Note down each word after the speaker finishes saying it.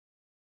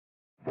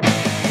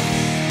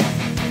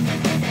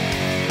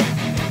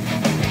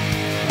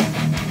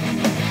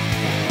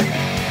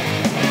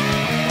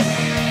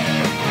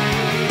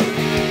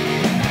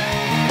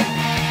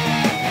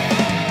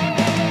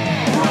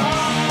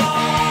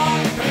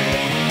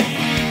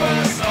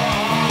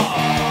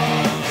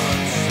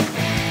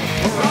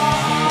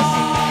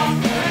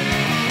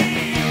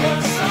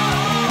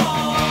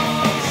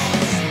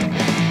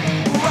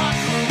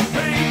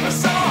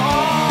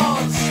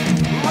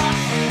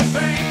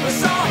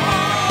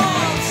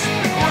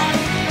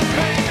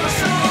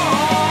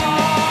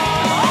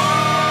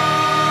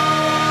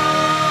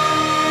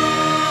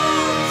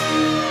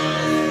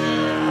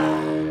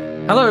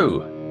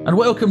Hello, and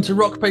welcome to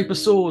Rock, Paper,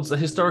 Swords, the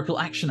historical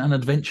action and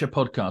adventure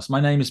podcast. My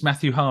name is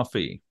Matthew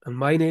Harffy. And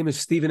my name is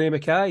Stephen A.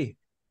 Mackay.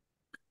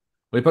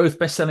 We're both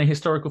best-selling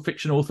historical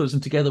fiction authors,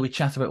 and together we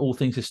chat about all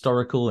things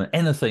historical and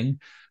anything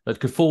that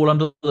could fall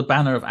under the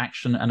banner of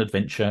action and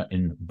adventure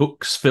in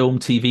books, film,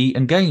 TV,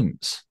 and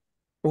games.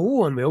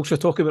 Oh, and we also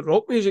talk about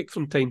rock music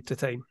from time to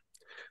time.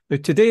 Now,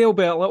 today will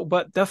be a little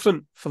bit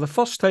different. For the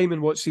first time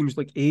in what seems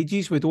like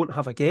ages, we don't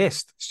have a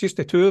guest. It's just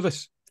the two of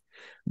us.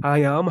 I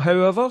am,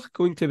 however,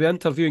 going to be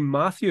interviewing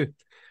Matthew,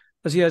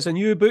 as he has a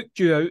new book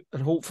due out,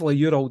 and hopefully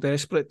you're all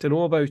desperate to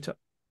know about it.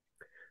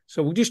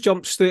 So we'll just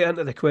jump straight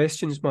into the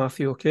questions,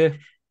 Matthew, okay?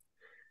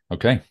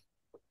 Okay.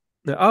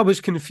 Now, I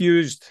was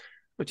confused,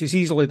 which is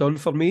easily done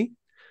for me.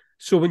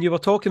 So when you were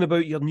talking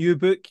about your new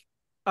book,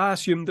 I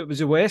assumed it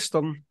was a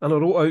Western, and I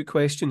wrote out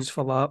questions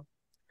for that.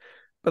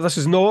 But this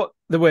is not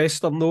the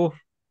Western, though.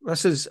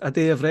 This is A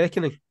Day of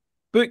Reckoning,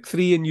 Book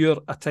 3 in your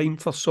A Time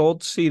for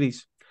Swords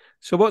series.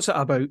 So what's it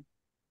about?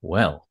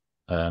 Well,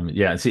 it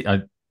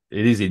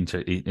is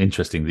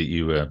interesting that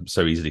you were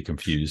so easily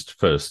confused.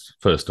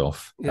 First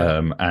off,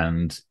 Yeah.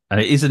 and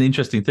it is an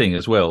interesting thing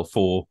as well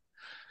for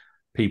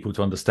people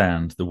to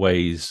understand the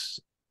ways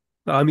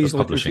I'm of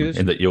easily publishing, confused.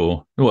 in that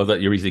you're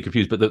easily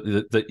confused, but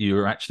that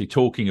you're actually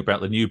talking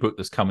about the new book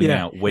that's coming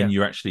out when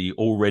you're actually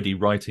already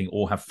writing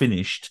or have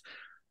finished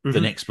the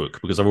next book.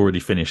 Because I've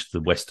already finished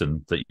the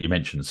Western that you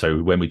mentioned.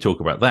 So when we talk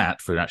about that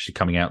for actually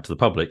coming out to the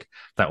public,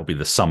 that will be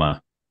the summer.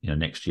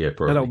 Next year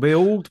probably. And it'll be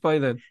old by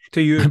then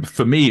to you.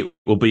 For me,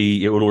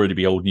 it will already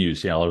be old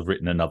news. Yeah, I'll have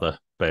written another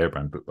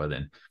Bearbrand book by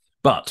then.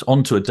 But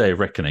on to A Day of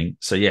Reckoning.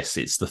 So yes,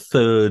 it's the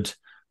third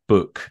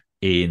book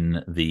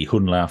in the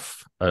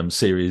Hunlaf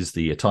series,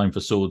 the A Time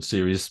for Swords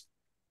series.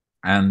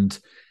 And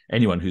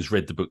anyone who's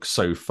read the book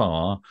so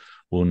far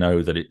will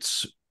know that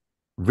it's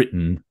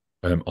written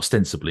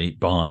ostensibly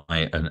by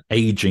an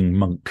aging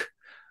monk,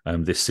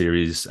 this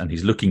series, and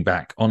he's looking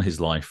back on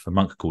his life, a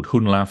monk called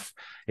Hunlaf.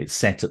 It's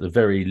set at the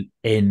very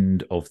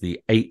end of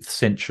the 8th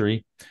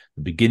century,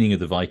 the beginning of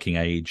the Viking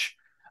Age,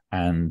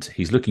 and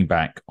he's looking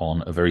back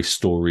on a very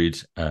storied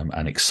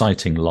and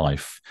exciting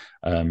life,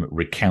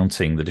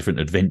 recounting the different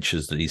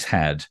adventures that he's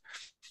had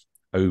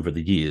over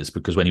the years.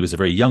 Because when he was a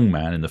very young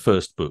man in the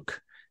first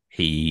book,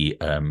 he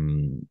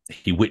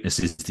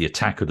witnesses the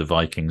attack of the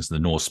Vikings and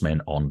the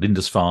Norsemen on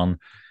Lindisfarne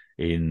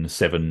in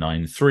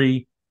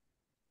 793,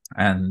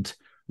 and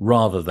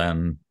rather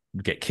than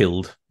get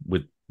killed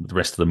with the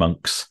rest of the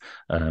monks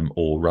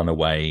or run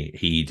away,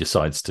 he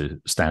decides to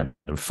stand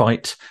and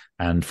fight.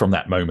 And from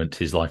that moment,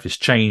 his life is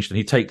changed, and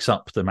he takes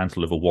up the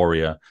mantle of a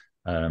warrior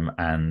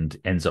and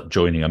ends up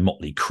joining a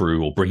motley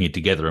crew, or bringing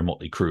together a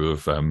motley crew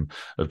of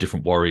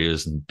different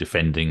warriors and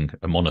defending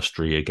a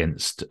monastery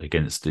against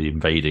the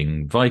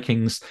invading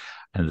Vikings.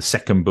 And in the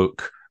second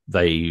book,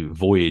 they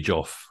voyage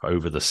off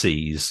over the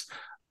seas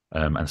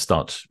and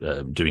start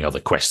doing other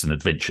quests and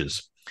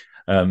adventures.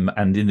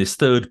 And in this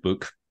third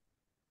book,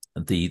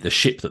 the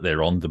ship that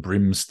they're on, the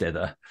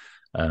Brimsteder,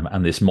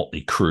 and this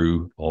motley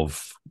crew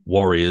of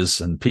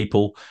warriors and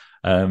people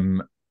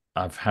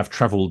have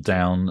travelled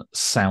down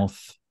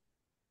south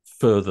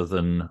further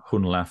than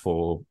Hunlaf,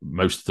 or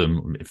most of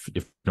them,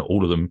 if not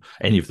all of them,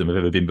 any of them have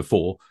ever been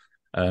before,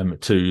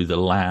 to the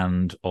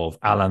land of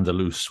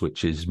Al-Andalus,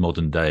 which is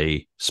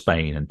modern-day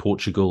Spain and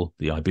Portugal,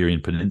 the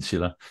Iberian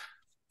Peninsula.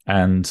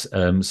 And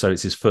so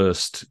it's his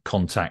first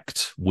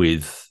contact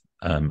with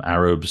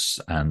Arabs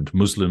and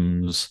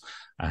Muslims,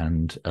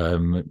 and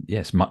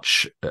yes,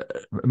 much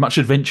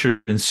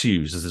adventure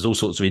ensues, as there's all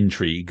sorts of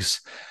intrigues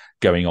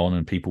going on,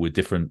 and people with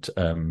different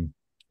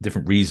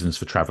reasons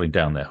for traveling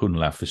down there.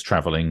 Hunlaf is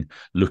traveling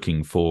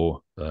looking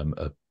for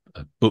a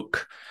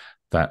book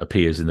that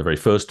appears in the very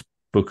first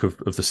book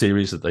of the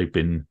series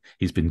that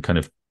he's been kind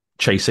of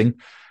chasing,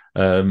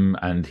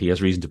 and he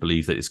has reason to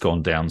believe that it's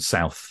gone down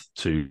south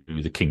to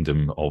the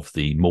kingdom of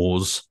the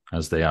Moors,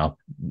 as they are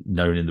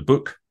known in the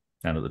book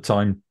and at the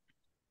time.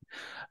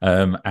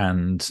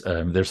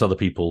 There's other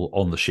people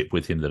on the ship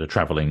with him that are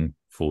traveling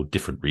for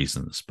different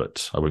reasons,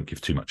 but I won't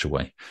give too much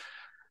away.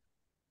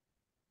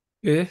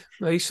 Yeah,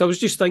 nice. I was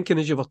just thinking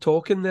as you were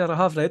talking there, I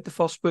have read the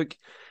first book.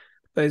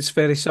 It's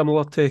very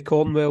similar to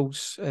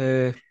Cornwell's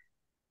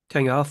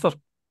King Arthur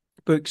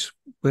books,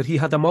 where he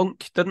had a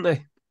monk, didn't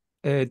he?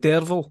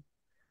 Derval,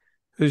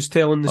 who's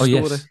telling the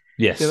story.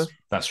 Yes, you know?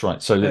 That's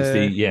right. So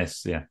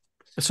that's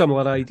a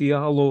similar idea,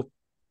 although,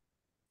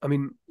 I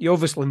mean, you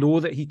obviously know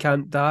that he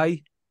can't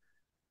die,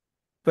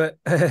 but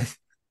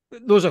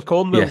those are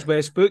Cornwell's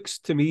best books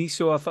to me,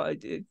 so I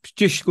thought it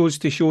just goes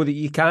to show that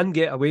you can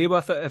get away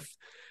with it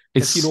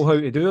if you know how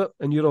to do it,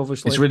 and you're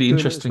obviously it's really doing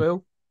interesting it as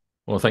well.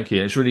 Well, thank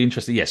you. It's really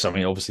interesting. Yes, I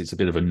mean, obviously it's a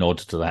bit of a nod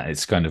to that.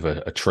 It's kind of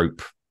a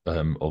trope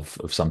of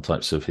some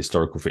types of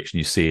historical fiction.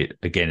 You see it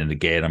again and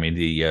again. I mean,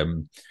 the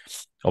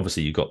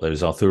obviously you've got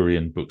those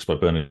Arthurian books by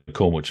Bernard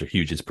Cornwell, which are a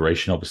huge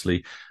inspiration,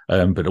 obviously.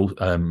 But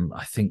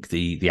I think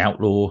the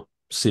Outlaw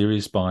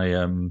series by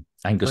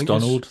Angus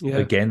Donald,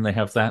 again, they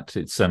have that.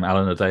 It's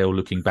Alan Adale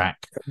looking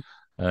back,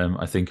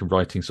 I think, and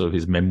writing sort of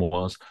his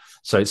memoirs.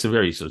 So it's a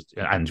very sort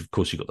of, and of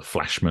course you've got the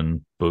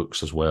Flashman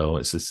books as well.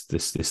 It's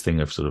this thing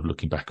of sort of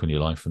looking back on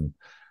your life and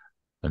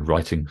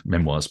writing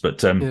memoirs.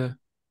 Yeah.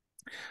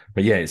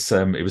 But yeah,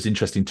 it was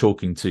interesting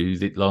talking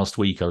to last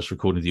week. I was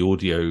recording the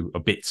audio,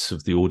 bits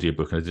of the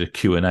audiobook, and I did a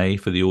Q&A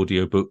for the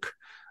audiobook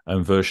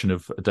version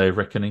of A Day of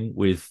Reckoning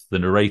with the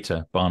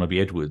narrator, Barnaby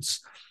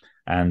Edwards.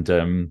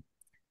 And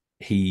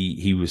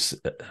he was,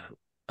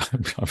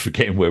 I'm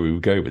forgetting where we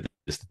would go with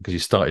this, because you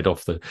started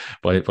off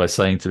by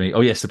saying to me,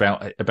 oh yes,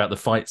 about the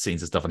fight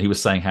scenes and stuff. And he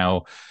was saying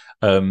how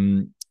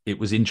it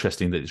was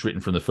interesting that it's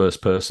written from the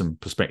first person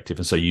perspective.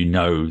 And so you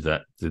know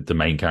that the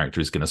main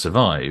character is going to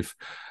survive.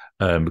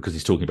 Because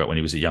he's talking about when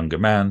he was a younger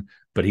man,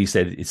 but he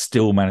said it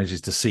still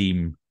manages to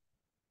seem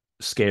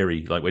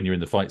scary. Like when you're in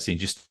the fight scenes,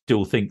 you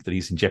still think that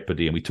he's in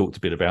jeopardy. And we talked a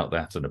bit about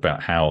that, and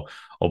about how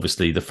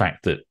obviously the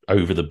fact that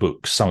over the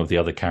books, some of the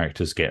other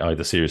characters get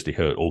either seriously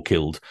hurt or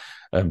killed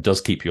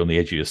does keep you on the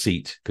edge of your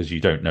seat, because you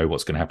don't know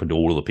what's going to happen to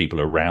all of the people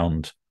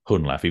around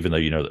Hunlaf. Even though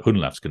you know that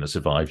Hunlaf's going to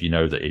survive, you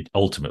know that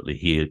ultimately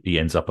he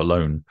ends up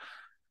alone.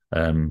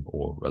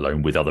 Or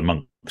alone with other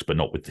monks, but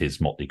not with his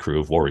motley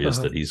crew of warriors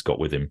that he's got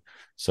with him.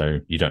 So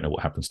you don't know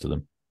what happens to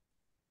them.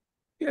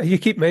 Yeah, you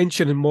keep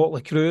mentioning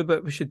motley crew,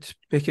 but we should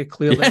make it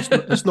clear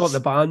that it's not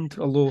the band,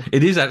 although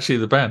it is actually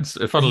the band.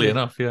 Funnily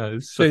enough, yeah.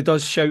 So he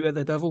does shout at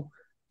the devil.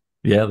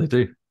 Yeah, they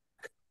do.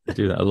 They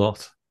do that a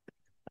lot.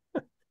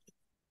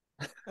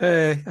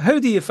 How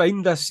do you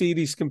find this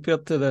series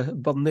compared to the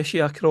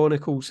Bernicia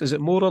Chronicles? Is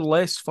it more or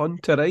less fun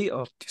to write,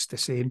 or just the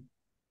same?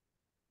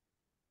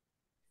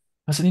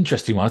 That's an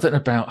interesting one. I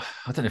don't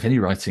know if any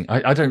writing.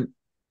 I don't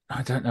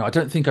know. I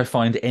don't think I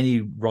find any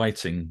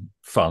writing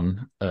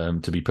fun,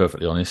 to be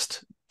perfectly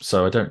honest.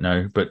 So I don't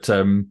know, but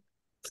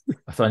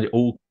I find it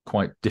all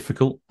quite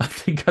difficult. I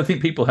think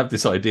people have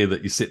this idea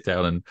that you sit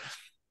down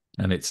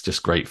and it's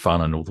just great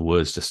fun and all the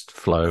words just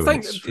flow. I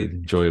think it's really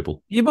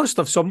enjoyable. You must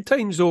have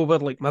sometimes over,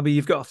 like maybe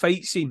you've got a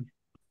fight scene,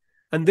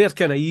 and they're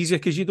kind of easy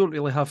because you don't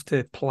really have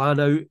to plan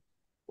out.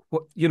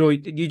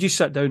 You just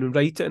sit down and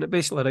write it, and it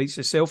basically writes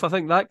itself. I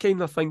think that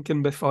kind of thing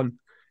can be fun.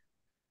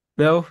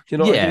 No, you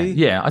not agree?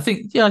 Yeah, I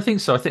think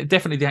so. I think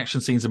definitely the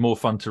action scenes are more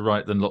fun to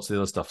write than lots of the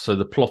other stuff. So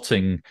the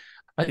plotting,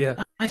 it's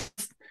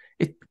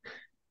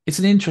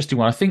an interesting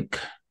one. I think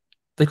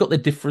they've got their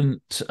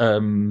different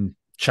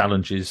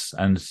challenges,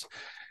 and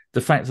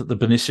the fact that the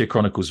Bernicia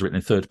Chronicles are written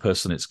in third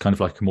person, it's kind of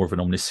like more of an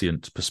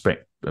omniscient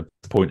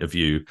point of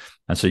view,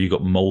 and so you've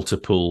got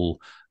multiple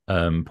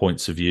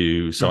points of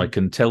view, so I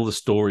can tell the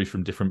story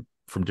from different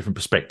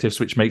perspectives,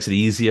 which makes it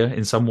easier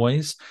in some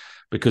ways,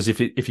 because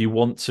if you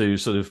want to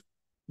sort of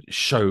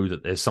show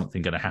that there's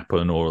something going to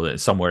happen, or that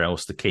somewhere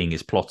else the king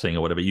is plotting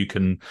or whatever, you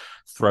can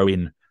throw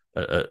in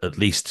at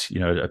least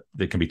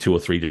there can be 2 or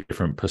 3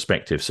 different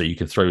perspectives, so you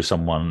can throw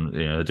someone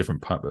a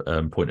different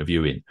point of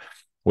view in.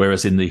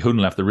 Whereas in the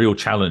Hunlaf, the real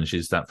challenge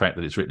is that fact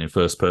that it's written in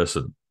first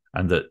person,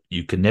 and that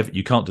you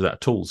can't do that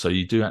at all. So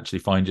you do actually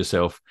find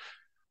yourself,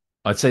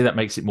 I'd say that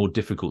makes it more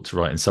difficult to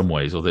write in some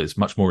ways, although it's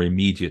much more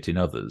immediate in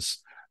others.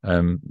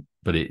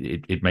 But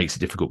it makes it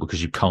difficult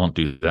because you can't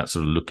do that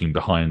sort of looking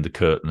behind the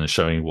curtain and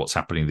showing what's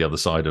happening the other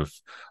side of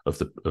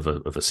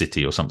a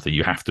city or something.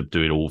 You have to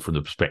do it all from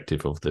the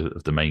perspective of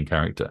the main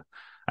character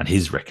and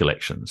his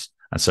recollections.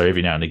 And so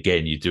every now and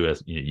again you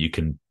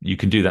can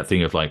do that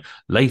thing of like,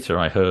 later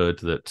I heard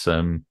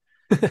that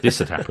this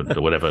had happened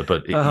or whatever,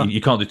 but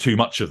you can't do too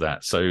much of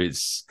that. So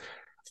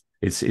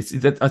I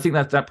think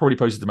that probably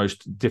poses the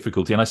most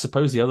difficulty. And I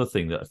suppose the other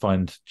thing that I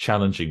find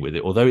challenging with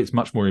it, although it's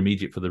much more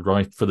immediate for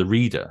the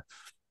reader,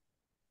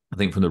 I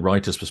think from the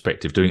writer's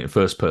perspective, doing it in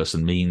first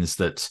person means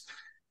that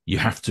you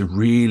have to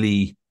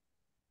really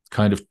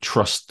kind of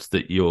trust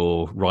that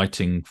you're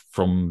writing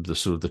from the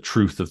sort of the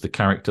truth of the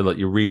character, that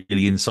you're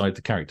really inside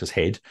the character's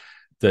head.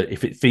 That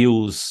if it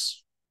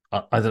feels,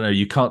 I don't know,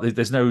 you can't.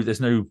 There's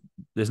no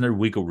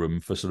wiggle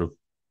room for sort of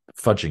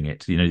fudging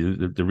it.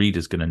 The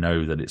reader's going to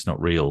know that it's not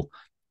real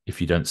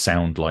if you don't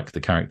sound like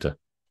the character,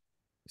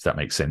 if that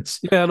makes sense.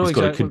 Yeah, I know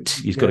exactly.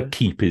 He's got to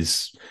keep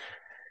his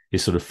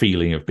sort of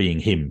feeling of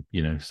being him,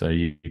 so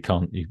you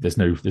can't,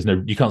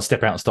 you can't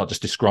step out and start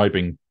just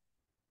describing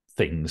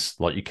things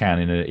like you can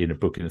in a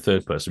book in the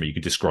third person, where you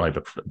could describe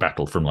a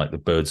battle from like the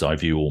bird's eye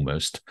view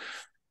almost.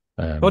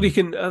 Or you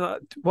can,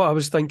 what I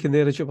was thinking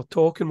there as you were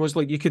talking was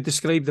like you could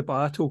describe the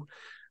battle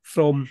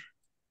from,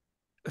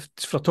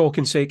 for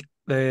talking sake,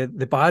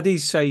 the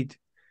baddie's side,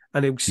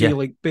 and he'll see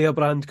like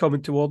Bearbrand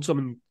coming towards him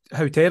and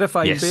how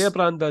terrifying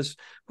Bearbrand is.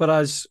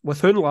 Whereas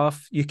with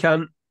Hunlaf, you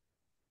can't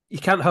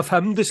have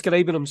him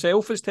describing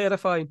himself as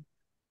terrifying.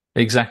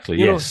 Exactly.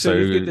 Yes. So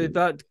you've got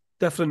that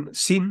different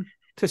scene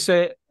to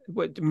set,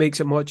 which makes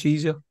it much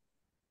easier.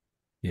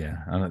 Yeah,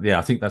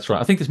 I think that's right.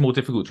 I think it's more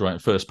difficult to write in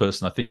first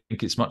person. I think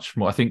it's much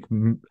more. I think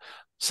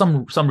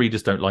some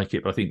readers don't like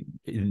it, but I think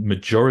the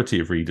majority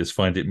of readers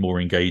find it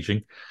more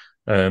engaging.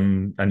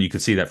 And you can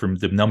see that from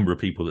the number of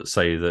people that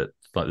say that,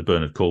 like the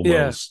Bernard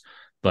Cornwells,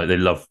 like they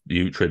love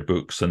the Uhtred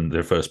books and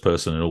their first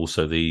person, and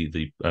also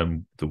the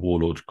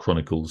Warlord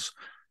Chronicles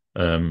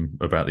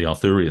about the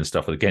Arthurian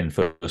stuff. And again,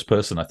 first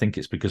person. I think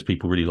it's because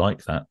people really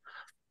like that.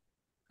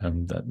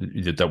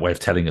 that way of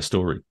telling a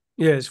story.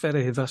 Yeah, it's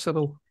very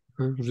visceral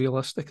and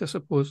realistic, I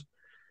suppose.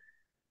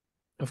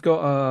 I've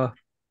got a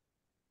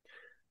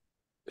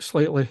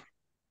slightly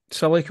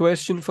silly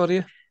question for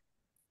you.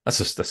 That's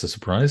a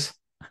surprise.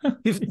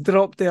 You've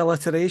dropped the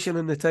alliteration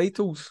in the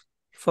titles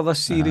for this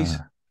series.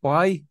 Ah.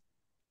 Why?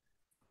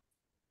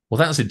 Well,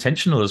 that was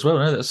intentional as well.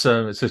 No? That's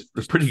it's a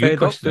pretty good Fed up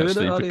question doing it,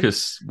 actually, are you?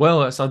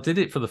 because I did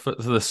it for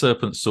the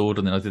serpent sword,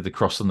 and then I did the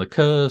cross and the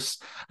curse,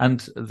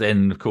 and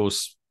then of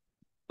course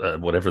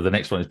whatever the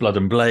next one is, blood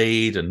and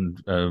blade, and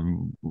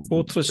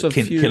Fortress of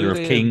killer of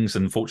Fury. kings,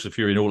 and fortress of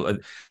fury, and all.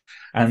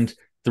 And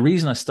the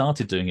reason I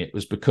started doing it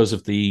was because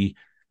of the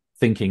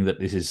thinking that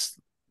it's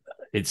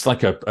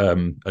like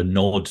a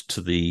nod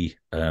to the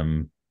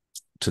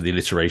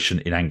alliteration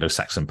in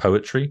Anglo-Saxon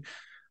poetry.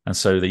 And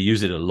so they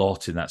use it a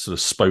lot in that sort of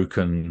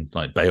spoken,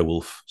 like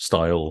Beowulf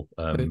style,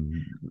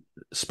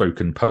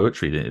 spoken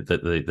poetry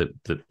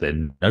that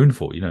they're known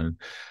for, you know.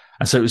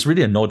 And so it was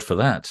really a nod for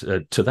that,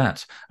 to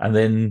that. And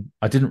then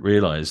I didn't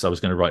realize I was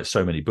going to write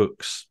so many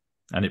books,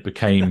 and it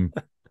became,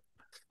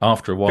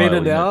 after a Pain while,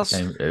 in the it arse.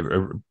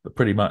 became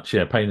pretty much,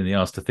 pain in the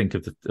ass to think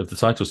of the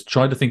titles.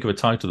 Try to think of a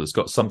title that's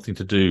got something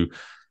to do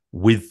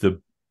with the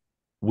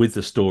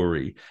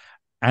story,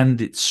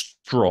 and it's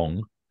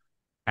strong,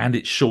 and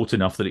it's short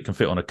enough that it can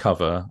fit on a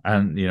cover,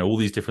 and all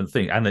these different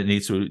things, and it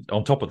needs to,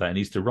 on top of that, it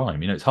needs to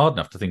rhyme. It's hard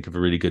enough to think of a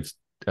really good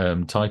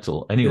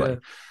title anyway.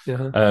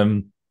 Yeah.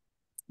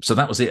 So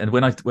that was it. And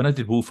when I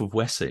did Wolf of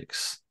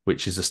Wessex,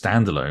 which is a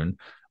standalone,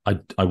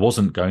 I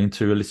wasn't going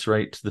to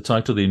alliterate the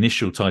title. The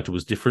initial title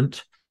was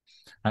different,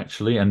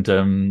 actually, and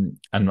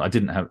I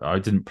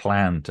didn't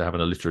plan to have an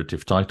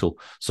alliterative title.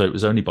 So it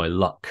was only by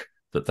luck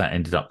that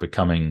ended up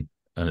becoming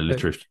an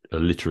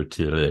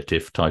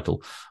alliterative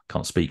title.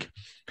 Can't speak.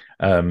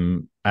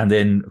 And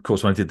then, of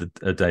course, when I did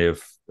a day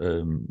of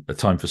A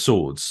Time for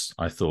Swords,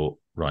 I thought,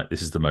 right,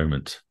 this is the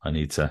moment. I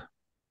need to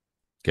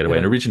get away.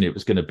 Yeah. And originally it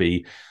was going to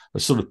be a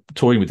sort of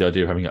toying with the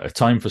idea of having a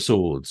time for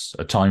swords,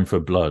 a time for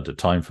blood, a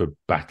time for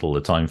battle,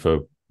 a time for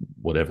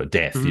whatever,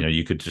 death. Mm-hmm.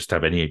 You could just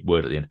have any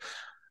word at the end.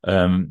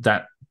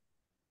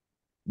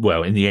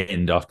 Well, in the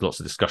end, after lots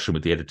of discussion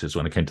with the editors,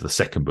 when it came to the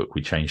second book,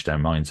 we changed our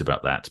minds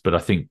about that. But I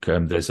think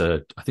there's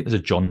a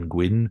John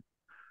Gwynne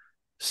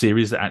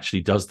series that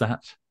actually does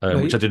that,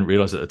 which I didn't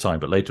realize at the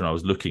time. But later, when I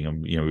was looking,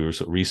 and we were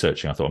sort of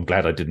researching, I thought, I'm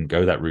glad I didn't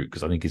go that route,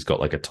 because I think he's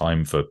got like a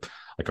time for,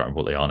 I can't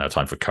remember what they are now,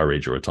 time for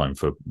courage or a time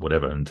for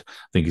whatever, and I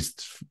think he's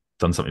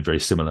done something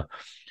very similar.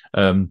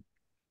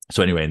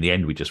 So anyway, in the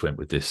end, we just went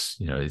with this.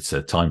 It's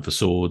a time for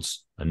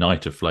swords, a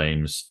night of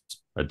flames,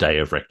 a day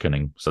of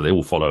reckoning. So they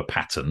all follow a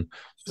pattern.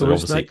 So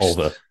obviously,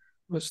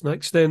 what's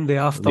next then? The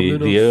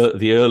afternoon,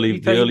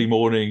 the early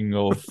morning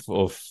of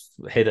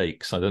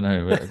headaches. I don't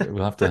know.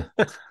 We'll have to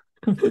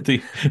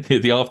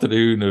the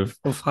afternoon of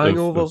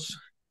hangovers.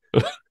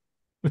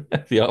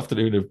 The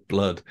afternoon of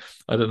blood.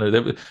 I don't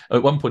know.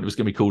 At one point, it was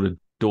going to be called A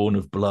Dawn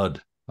of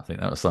Blood. I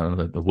think that was some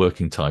of the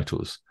working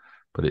titles,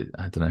 but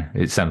I don't know.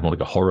 It sounded more like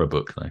a horror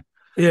book, though.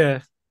 Yeah.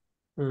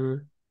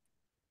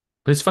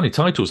 But it's funny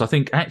titles. I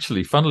think,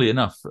 actually, funnily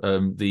enough,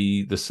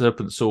 the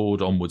Serpent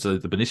Sword onwards, the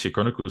Bernicia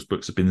Chronicles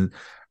books have been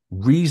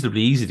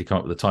reasonably easy to come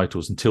up with the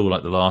titles until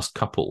like the last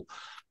couple.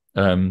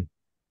 And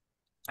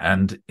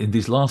in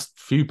these last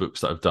few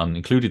books that I've done,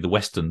 including the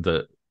Western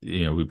that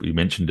we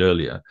mentioned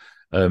earlier,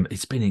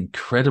 it's been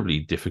incredibly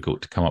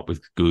difficult to come up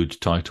with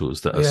good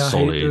titles that are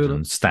solid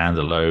and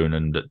standalone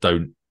and that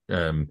don't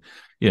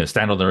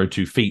stand on their own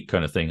 2 feet,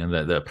 kind of thing, and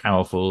they're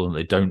powerful,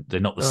 and they're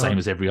not the same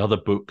as every other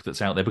book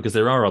that's out there, because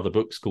there are other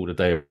books called A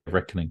Day of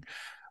Reckoning,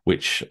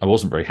 which I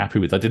wasn't very happy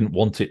with. I didn't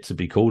want it to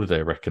be called A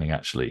Day of Reckoning,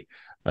 actually.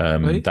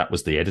 That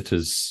was the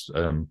editor's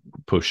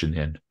push in the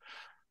end.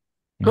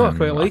 I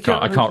quite like it.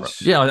 I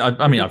can't. Yeah,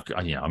 I mean,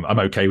 I'm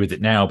okay with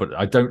it now, but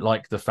I don't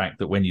like the fact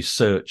that when you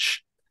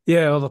search,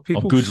 other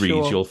people on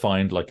Goodreads, you'll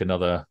find like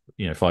another,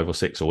 5 or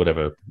 6 or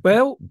whatever.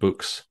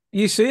 Books.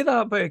 You say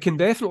that, but it can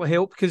definitely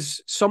help,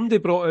 because somebody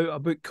brought out a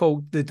book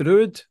called The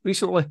Druid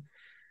recently,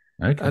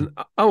 and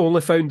I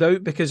only found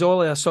out because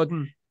all of a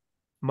sudden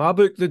my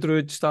book, The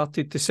Druid,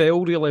 started to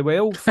sell really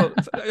well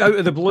out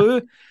of the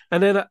blue,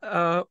 and then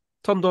I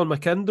turned on my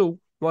Kindle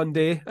one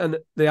day, and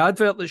the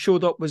advert that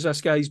showed up was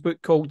this guy's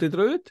book called The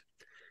Druid.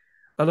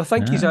 And I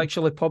think he's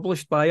actually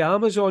published by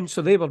Amazon,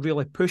 so they were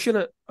really pushing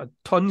it.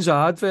 Tons of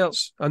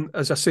adverts. And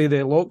as I say,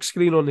 the lock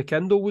screen on the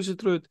Kindle was The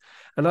Druid.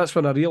 And that's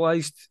when I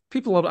realised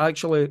people are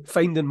actually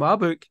finding my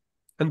book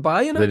and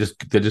buying it. They're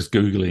just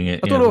Googling it.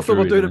 I don't know if they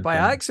were doing it by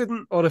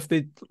accident, or if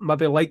they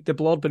maybe liked the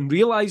blurb and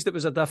realised it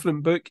was a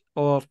different book,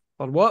 or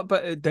what,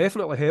 but it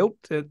definitely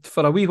helped.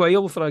 For a wee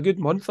while, for a good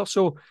month or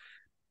so,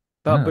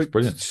 that book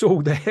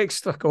sold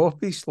extra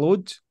copies,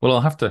 loads. Well,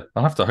 I'll have to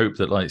hope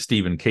that like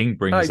Stephen King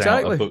brings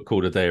out a book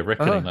called A Day of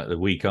Reckoning like the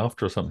week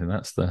after or something.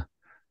 If you're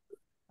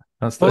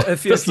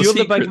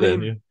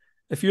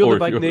the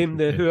big name,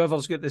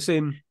 whoever's got the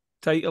same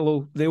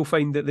title, they'll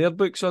find that their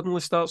book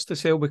suddenly starts to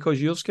sell because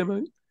yours came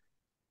out.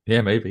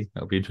 Yeah, maybe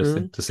that'll be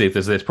interesting Mm. to see if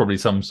there's probably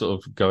some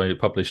sort of guy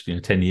published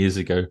 10 years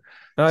ago.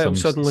 Aye, it'll Some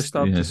suddenly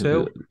start to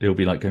sell. it'll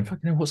be like going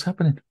fucking hell, what's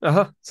happening?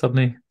 Uh-huh.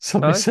 Suddenly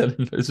Aye.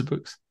 selling loads of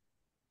books.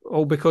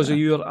 All because of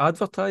Yeah, your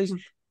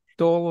advertising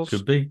dollars.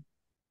 could be.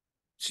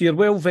 So you're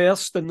well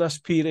versed in this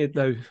period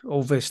now,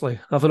 obviously,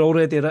 having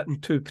already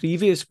written 2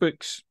 previous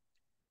books.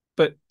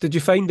 But did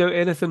you find out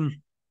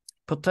anything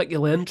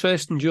particularly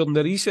interesting during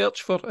the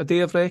research for A Day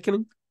of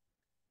Reckoning?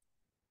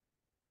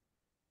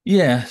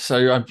 Yeah,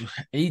 so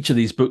each of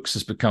these books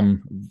has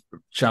become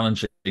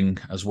challenging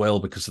as well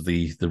because of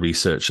the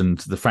research and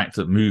the fact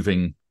that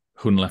moving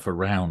Hunlaf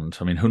around.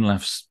 I mean,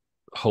 Hunlaf's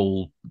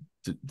whole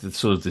the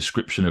sort of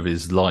description of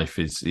his life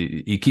is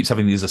he keeps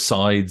having these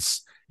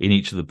asides in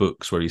each of the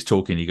books where he's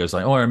talking. He goes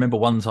like, "Oh, I remember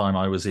one time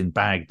I was in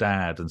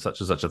Baghdad and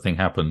such a thing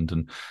happened,"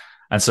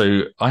 and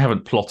so I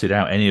haven't plotted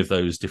out any of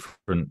those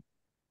different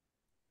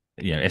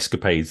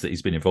escapades that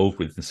he's been involved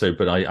with. And so,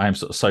 but I am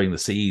sort of sowing the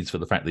seeds for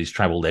the fact that he's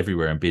traveled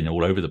everywhere and been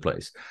all over the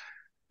place.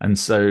 And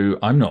so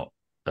I'm not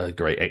a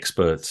great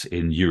expert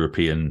in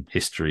European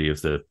history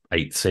of the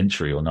 8th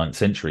century or 9th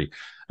century.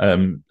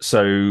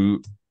 So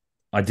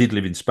I did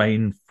live in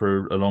Spain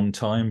for a long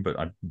time, but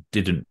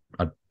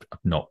I've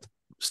not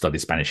studied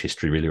Spanish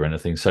history really or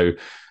anything. So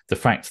the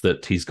fact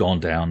that he's gone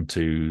down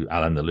to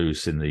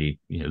Al-Andalus in the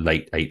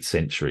late 8th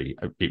century,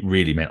 it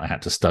really meant I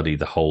had to study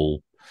that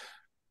whole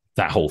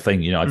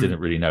thing. I didn't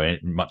really know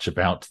much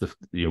about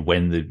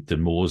when the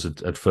Moors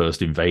had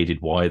first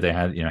invaded, why they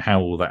had,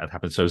 how all that had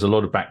happened. So there's a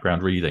lot of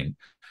background reading,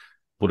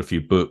 bought a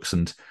few books,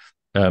 and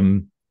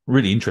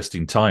really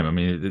interesting time. I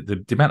mean,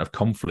 the amount of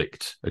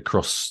conflict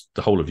across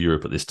the whole of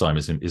Europe at this time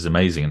is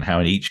amazing, and how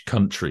in each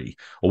country,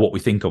 or what we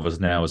think of as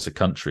now as a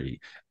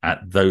country,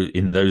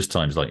 in those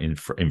times, like in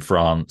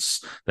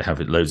France, they have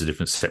loads of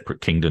different separate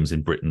kingdoms.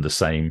 In Britain, the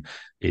same.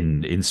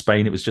 In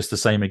Spain, it was just the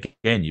same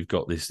again. You've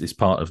got this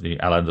part of the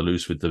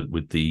Al-Andalus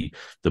with the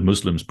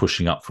Muslims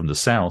pushing up from the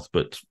south,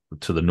 but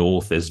to the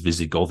north there's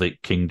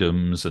Visigothic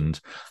kingdoms, and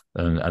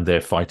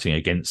they're fighting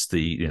against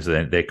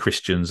they're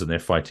Christians and they're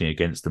fighting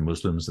against the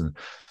Muslims. And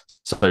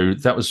so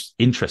that was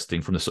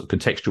interesting from the sort of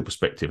contextual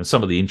perspective. And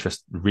some of the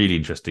really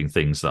interesting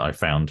things that I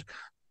found,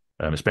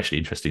 especially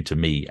interesting to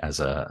me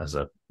as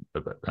an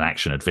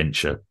action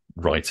adventure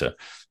writer,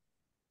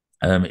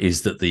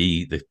 is that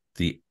the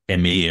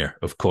emir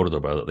of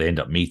Cordoba that they end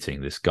up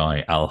meeting, this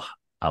guy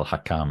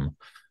Al-Hakam, I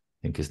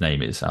think his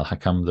name is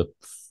Al-Hakam the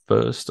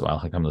First or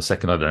Al-Hakam the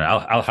Second, I don't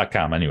know.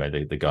 Al-Hakam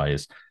anyway, the guy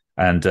is,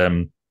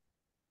 and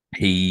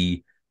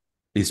he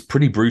is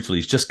pretty brutal.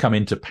 He's just come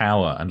into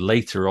power, and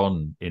later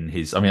on in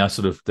his, I mean,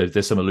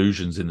 there's some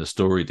allusions in the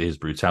story to his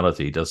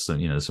brutality. He does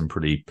some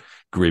pretty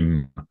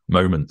grim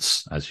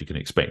moments, as you can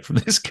expect from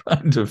this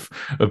kind of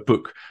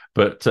book.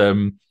 But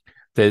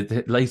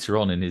later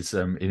on in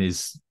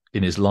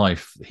his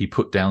life, he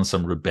put down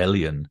some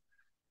rebellion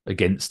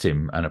against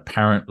him, and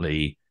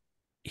apparently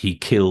he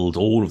killed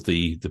all of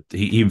he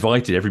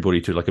invited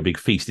everybody to like a big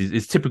feast.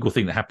 It's a typical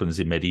thing that happens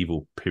in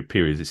medieval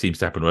periods. It seems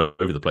to happen all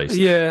over the place.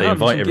 Yeah, they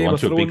invite in Game everyone of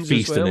to a big Thrones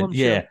feast, as well, and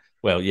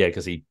then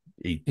because he's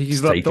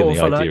he's ripped taken off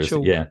the an idea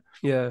actual. of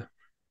Yeah.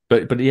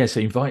 But yeah,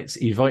 so he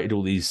invited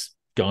all these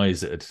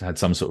guys that had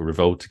some sort of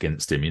revolt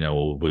against him,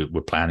 or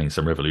were planning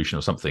some revolution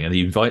or something, and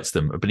he invites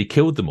them, but he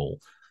killed them all.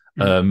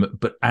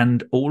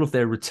 And all of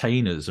their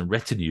retainers and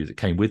retinue that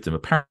came with them,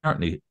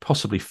 apparently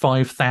possibly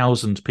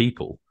 5,000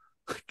 people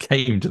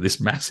came to this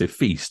massive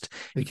feast.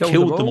 He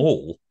killed them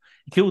all.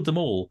 He killed them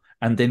all,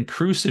 and then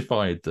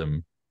crucified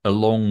them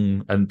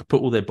along and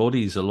put all their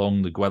bodies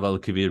along the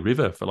Guadalquivir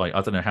River for I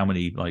don't know how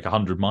many,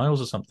 100 miles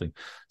or something.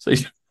 So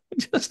he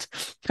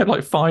just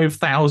had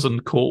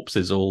 5,000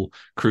 corpses all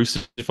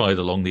crucified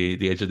along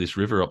the edge of this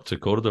river up to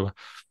Cordoba.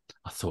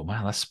 I thought,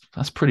 wow,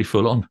 that's pretty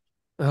full on.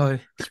 Oh,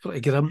 it's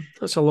pretty grim.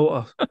 That's a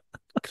lot of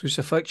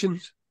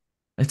crucifixions.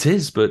 It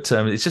is, but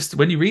it's just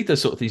when you read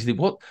those sort of things, you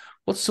think,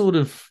 what sort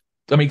of,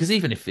 I mean, because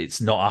even if it's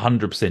not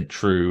 100%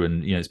 true,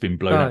 and it's been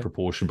blown out of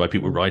proportion by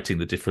people writing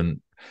the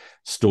different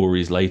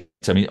stories later,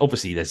 I mean,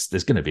 obviously there's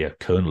going to be a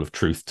kernel of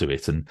truth to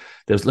it, and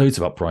there's loads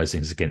of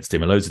uprisings against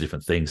him and loads of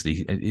different things.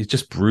 He's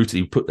just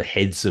brutally put the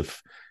heads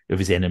of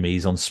his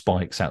enemies on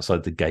spikes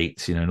outside the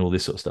gates, and all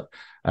this sort of stuff.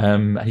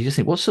 And you just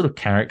think, what sort of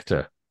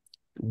character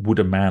would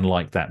a man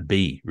like that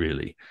be,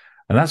 really?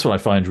 And that's what I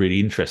find really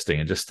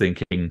interesting, and just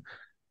thinking,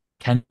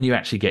 can you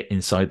actually get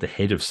inside the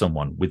head of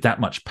someone with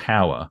that much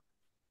power,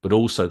 but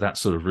also that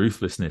sort of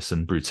ruthlessness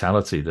and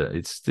brutality, that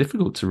it's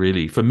difficult to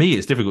really, for me,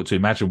 it's difficult to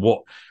imagine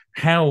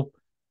how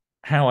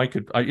I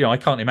could, I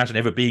can't imagine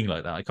ever being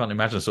like that. I can't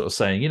imagine sort of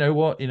saying,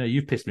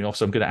 you've pissed me off,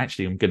 so I'm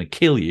going to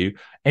kill you.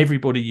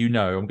 Everybody, I'm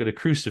going to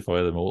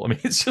crucify them all. I mean,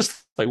 it's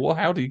just like, well,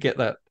 how do you get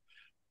that?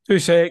 2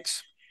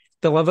 secs.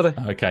 Delivery.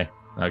 Okay,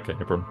 no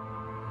problem.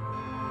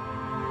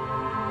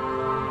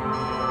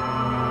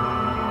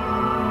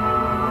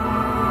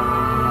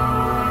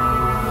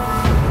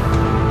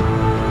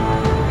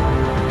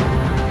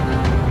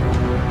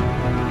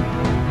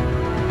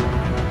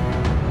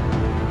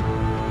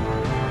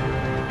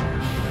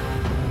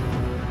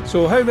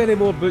 So how many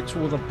more books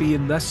will there be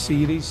in this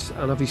series,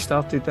 and have you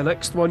started the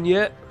next one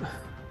yet?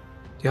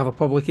 Do you have a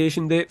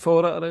publication date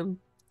for it or anything?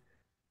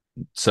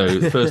 So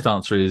the first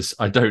answer is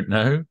I don't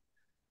know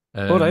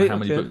All right, how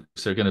many okay.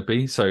 books there are going to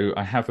be. So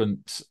I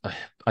haven't.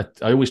 I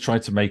always try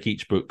to make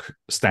each book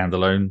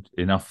standalone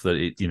enough that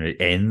it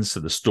ends, so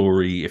the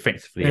story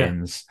effectively Yeah.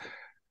 ends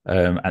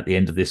at the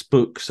end of this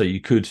book. So you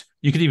could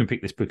even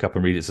pick this book up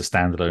and read it as a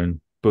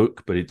standalone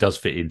book, but it does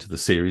fit into the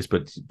series.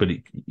 But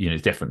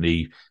it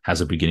definitely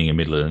has a beginning, a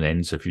middle, and an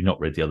end. So if you've not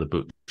read the other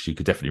books, you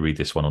could definitely read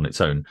this one on its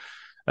own.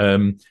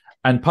 Um,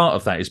 and part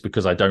of that is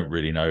because I don't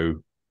really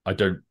know. I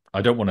don't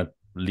want to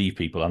leave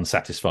people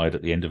unsatisfied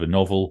at the end of a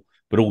novel,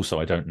 but also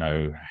I don't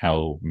know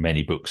how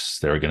many books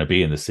there are going to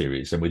be in the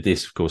series. And with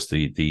this, of course,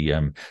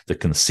 the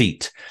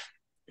conceit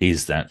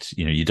is that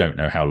you don't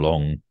know how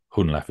long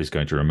Hunlaf is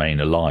going to remain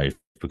alive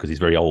because he's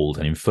very old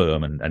and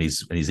infirm and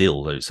he's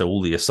ill. So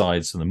all the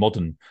asides and the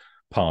modern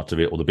part of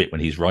it, or the bit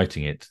when he's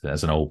writing it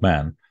as an old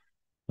man,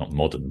 not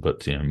modern,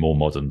 but more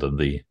modern than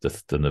the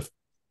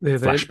The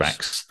events.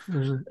 flashbacks,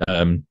 Mhm.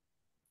 um,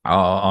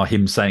 are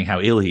him saying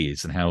how ill he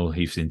is and how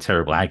he's in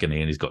terrible agony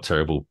and he's got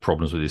terrible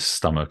problems with his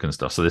stomach and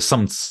stuff. So there's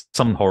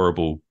some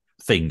horrible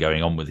thing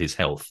going on with his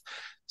health.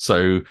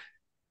 So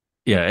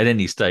at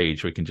any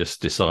stage we can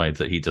just decide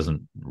that he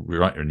doesn't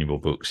write any more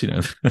books.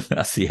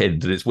 That's the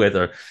end. And it's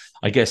whether,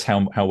 I guess,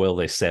 how well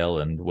they sell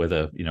and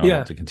whether I want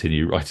Yeah. to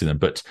continue writing them.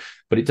 But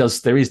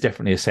there is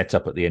definitely a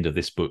setup at the end of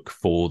this book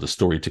for the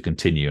story to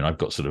continue, and I've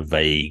got sort of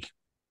vague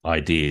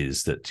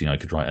ideas that I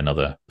could write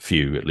another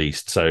few at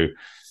least. So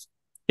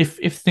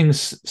if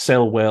things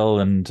sell well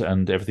and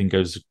everything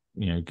goes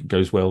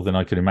well, then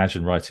I can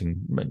imagine writing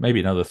maybe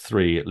another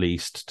three at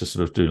least to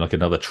sort of do like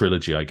another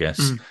trilogy, I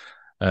guess.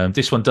 Mm.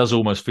 This one does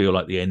almost feel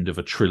like the end of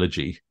a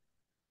trilogy.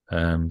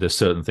 There's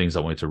certain things I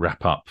wanted to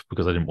wrap up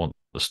because I didn't want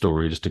the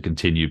story just to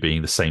continue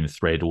being the same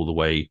thread all the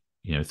way,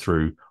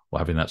 through, or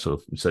having that sort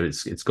of. So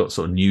it's got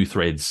sort of new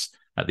threads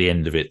at the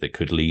end of it that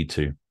could lead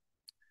to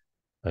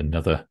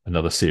another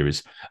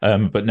series.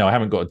 But no, I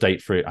haven't got a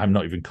date for it. I'm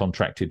not even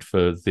contracted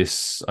for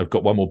this. I've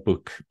got one more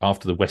book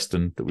after the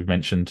Western that we've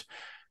mentioned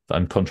that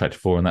I'm contracted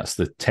for, and that's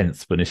the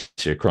 10th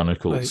Benicia Right.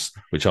 Chronicles,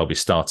 which I'll be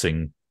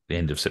starting the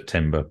end of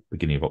September,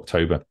 beginning of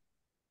October.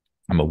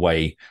 I'm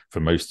away for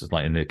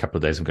like in a couple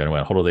of days. I'm going away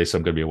on holiday, so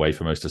I'm going to be away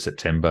for most of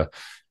September,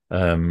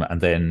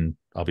 and then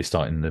I'll be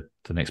starting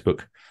the next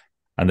book,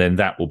 and then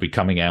that will be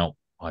coming out.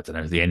 I don't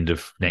know, the end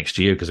of next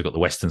year because I've got the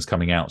Westerns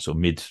coming out, so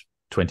mid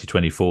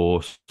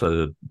 2024. So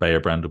the Bayer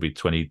brand will be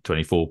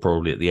 2024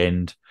 probably at the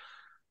end,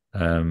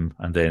 and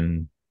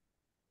then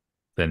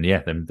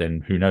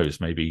who knows?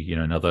 Maybe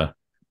another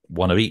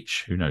one of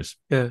each. Who knows?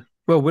 Yeah.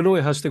 Well, we know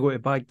he has to go to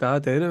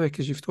Baghdad anyway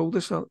because you've told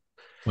us that.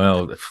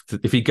 Well,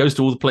 if he goes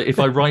to all the places, if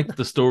I write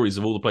the stories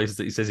of all the places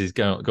that he says he's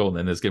gone,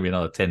 then there's going to be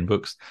another 10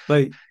 books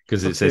Right.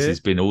 because it says Okay. he's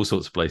been all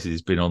sorts of places.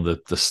 He's been on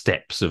the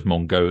steppes of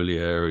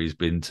Mongolia. He's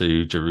been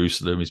to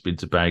Jerusalem. He's been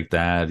to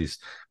Baghdad. He's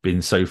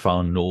been so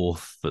far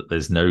north that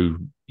there's no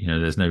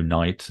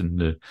night in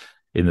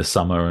the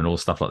summer and all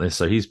stuff like this.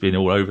 So he's been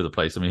all over the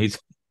place. I mean, There's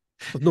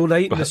no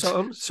night in the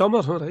but summer,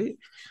 all right.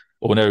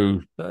 or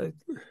no, Uh,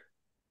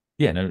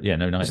 no night is in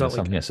the that like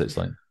summer. Yes, it's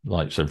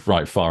like so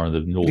right far in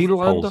the North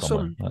Greenland Pole or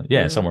somewhere. something?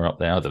 Yeah, somewhere up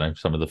there. I don't know,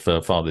 some of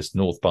the farthest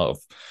north part of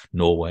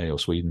Norway or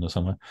Sweden or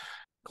somewhere.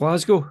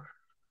 Glasgow.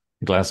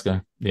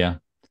 Glasgow. Yeah.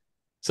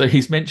 So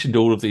he's mentioned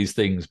all of these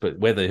things, but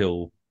whether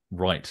he'll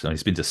write,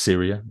 he's been to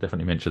Syria,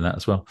 definitely mentioned that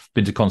as well.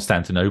 Been to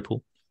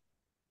Constantinople,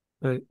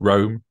 Right.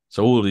 Rome.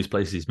 So all of these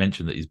places he's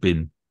mentioned that he's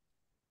been.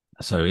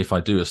 So if I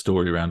do a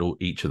story around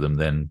each of them,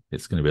 then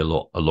it's going to be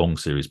a long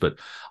series. But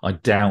I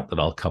doubt that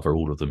I'll cover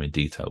all of them in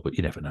detail. But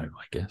you never know,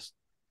 I guess.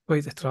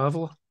 Quite the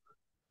traveller.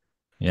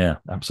 Yeah,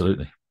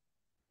 absolutely.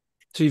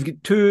 So you've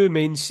got two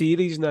main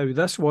series now.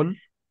 This one,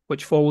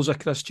 which follows a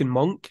Christian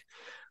monk,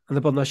 and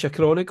the Bernicia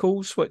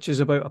Chronicles, which is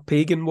about a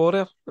pagan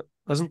warrior,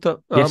 isn't it?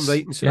 I'm Yes.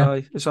 right and say Yeah.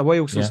 aye. It's a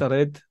while since Yeah. I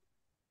read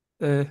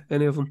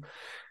any of them.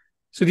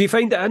 So do you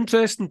find it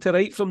interesting to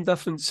write from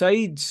different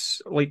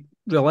sides, like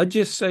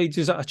religious sides?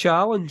 Is it a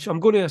challenge? I'm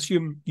going to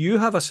assume you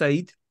have a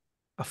side,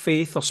 a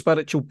faith or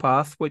spiritual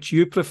path, which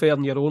you prefer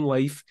in your own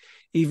life,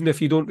 even if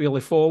you don't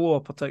really follow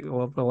a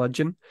particular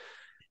religion.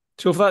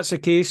 So if that's the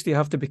case, do you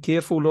have to be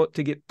careful not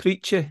to get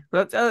preachy?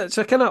 It's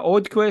a kind of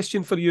odd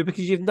question for you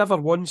because you've never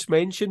once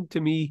mentioned to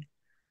me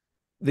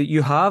that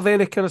you have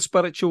any kind of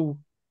spiritual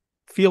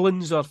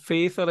feelings or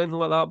faith or anything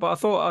like that. But I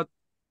thought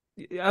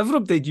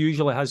everybody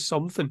usually has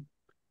something.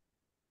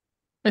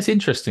 It's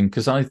interesting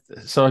because I've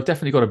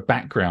definitely got a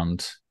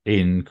background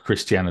in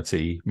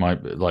Christianity, my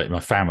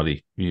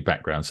family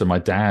background. So my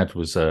dad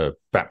was a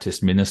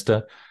Baptist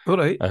minister, All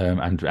right.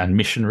 and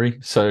missionary.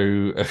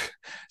 So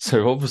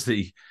so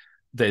obviously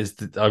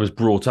I was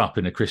brought up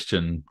in a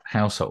Christian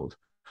household.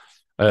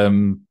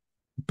 Um,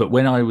 but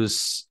when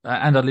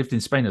and I lived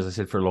in Spain, as I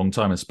said, for a long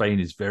time, and Spain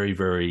is very,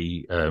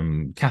 very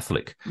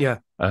Catholic. Yeah.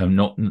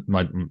 Not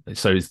my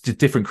So it's a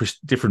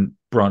different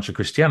branch of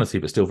Christianity,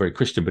 but still very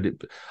Christian. But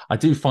I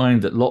do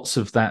find that lots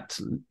of that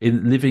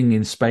in living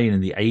in Spain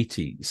in the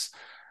 80s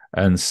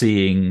and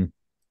seeing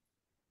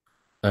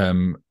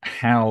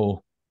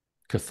how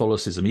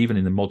Catholicism, even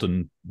in the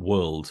modern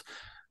world,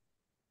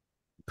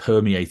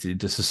 permeated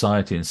into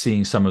society, and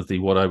seeing some of the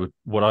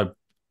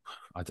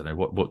I don't know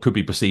what could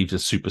be perceived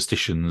as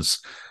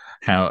superstitions,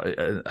 how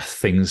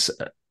things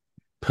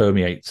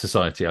permeate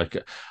society. I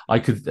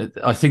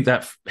think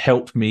that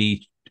helped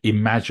me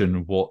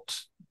imagine what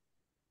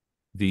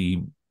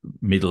the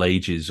Middle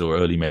Ages or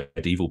early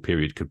medieval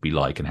period could be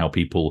like, and how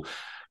people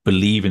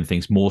believe in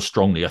things more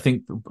strongly. I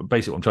think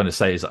basically what I'm trying to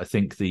say is I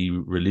think the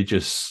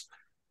religious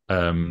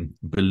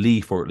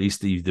belief, or at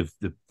least the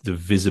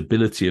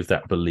visibility of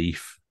that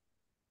belief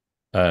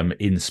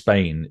in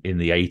Spain in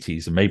the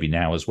 80s, and maybe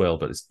now as well,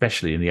 but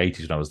especially in the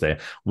 80s when I was there,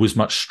 was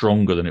much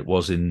stronger than it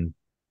was in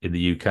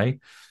the UK,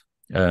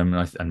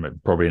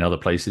 and probably in other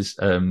places.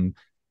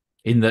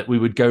 In that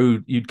you'd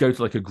go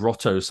to like a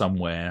grotto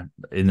somewhere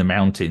in the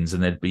mountains,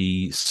 and there'd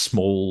be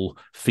small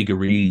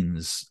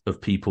figurines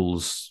of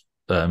people's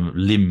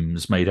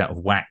limbs made out of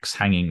wax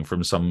hanging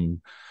from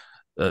some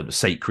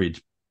sacred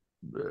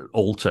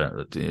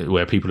altar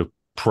where people have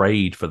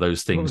prayed for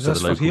those things to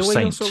the local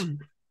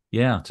saint.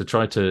 Yeah, to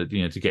try to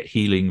to get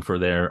healing for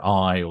their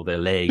eye or their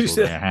leg or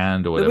their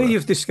hand or whatever. The way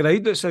you've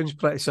described it sounds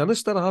pretty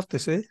sinister, I have to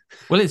say.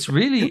 Well, it's so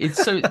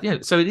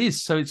it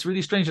is. So it's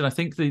really strange. And I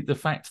think the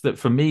fact that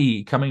for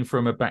me, coming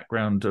from a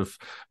background of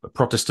a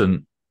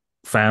Protestant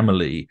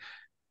family,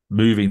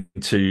 moving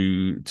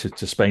to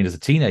Spain as a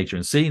teenager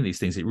and seeing these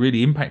things, it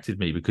really impacted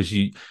me, because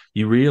you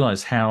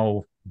realize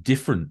how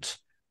different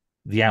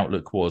the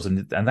outlook was,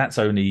 and that's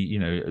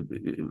only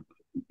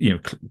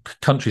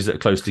countries that are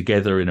close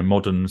together in a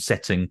modern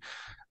setting,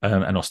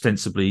 and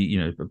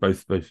ostensibly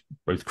both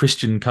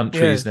Christian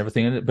countries and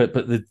everything, but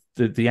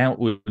the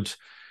outward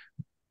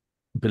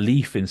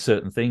belief in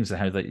certain things, and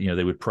how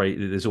they would pray.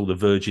 There's all the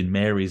Virgin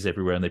Marys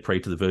everywhere, and they pray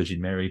to the Virgin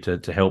Mary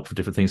to help for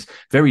different things.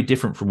 Very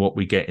different from what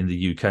we get in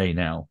the UK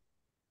now.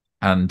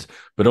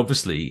 But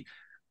obviously,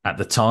 at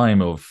the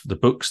time of the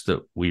books that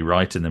we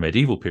write in the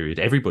medieval period,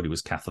 everybody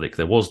was Catholic.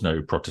 There was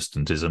no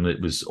Protestantism. It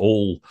was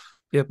all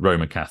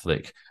Roman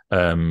Catholic.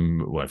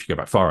 Well, if you go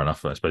back far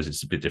enough, I suppose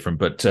it's a bit different.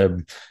 But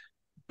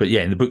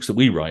yeah, in the books that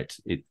we write,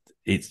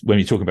 it's when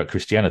you're talking about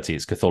Christianity,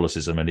 it's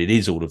Catholicism, and it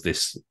is all of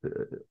this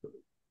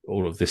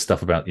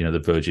stuff about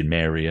the Virgin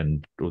Mary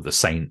and all the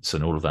saints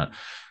and all of that.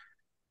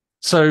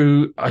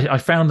 So I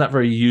found that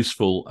very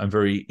useful and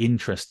very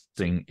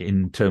interesting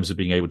in terms of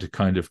being able to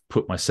kind of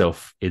put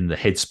myself in the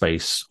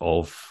headspace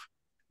of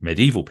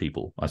medieval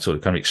people. I sort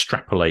of kind of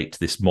extrapolate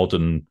this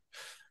modern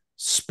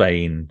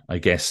Spain, I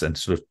guess, and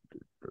sort of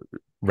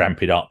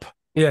ramp it up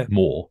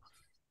more.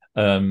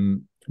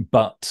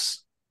 But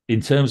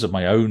in terms of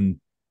my own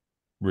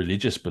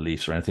religious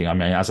beliefs or anything, I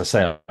mean, as I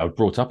say, I was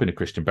brought up in a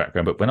Christian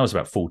background, but when I was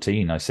about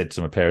 14, I said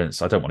to my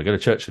parents, I don't want to go to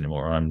church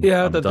anymore. I'm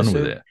done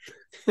with it.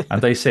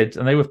 And they said,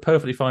 and they were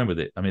perfectly fine with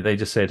it. I mean, they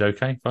just said,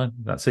 okay, fine,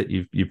 that's it.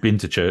 You've been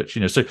to church,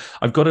 So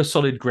I've got a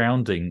solid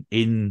grounding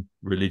in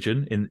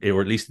religion,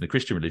 or at least in the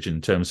Christian religion,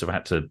 in terms of I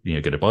had to,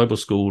 go to Bible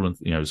school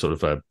and, sort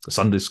of a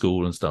Sunday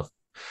school and stuff.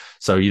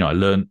 So, I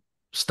learned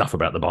stuff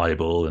about the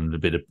Bible and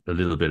a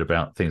little bit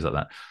about things like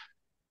that.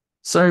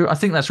 So I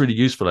think that's really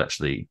useful,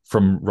 actually,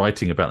 from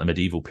writing about the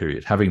medieval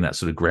period, having that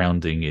sort of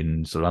grounding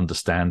in sort of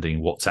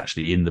understanding what's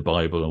actually in the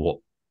Bible and what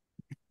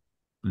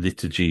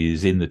liturgy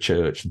is in the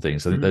church and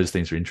things. I think those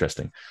things are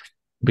interesting,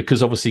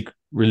 because obviously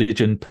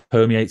religion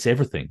permeates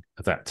everything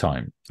at that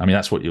time. I mean,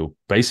 that's what you're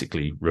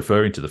basically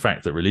referring to, the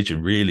fact that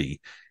religion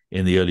really,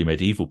 in the early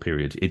medieval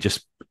period,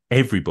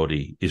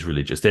 everybody is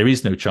religious. There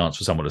is no chance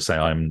for someone to say,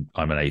 I'm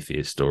an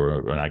atheist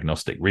or an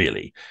agnostic,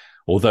 really.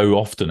 Although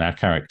often our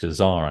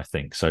characters are, I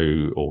think,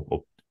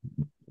 or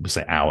we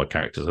say our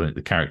characters, I think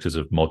the characters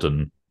of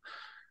modern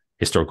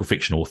historical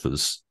fiction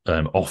authors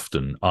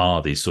often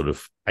are these sort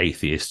of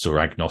atheists or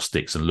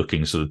agnostics, and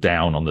looking sort of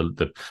down on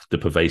the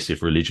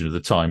pervasive religion of the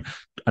time.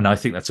 And I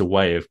think that's a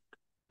way of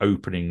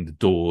opening the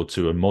door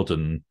to a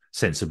modern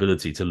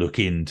sensibility to look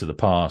into the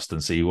past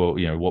and see, well,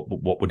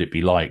 what would it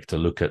be like to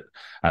look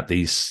at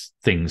these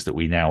things that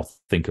we now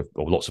think of,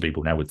 or lots of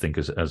people now would think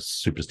as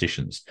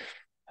superstitions.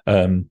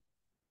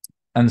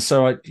 And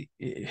so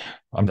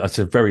that's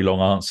a very long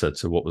answer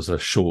to what was a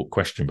short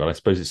question, but I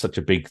suppose it's such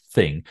a big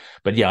thing.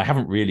 But yeah, I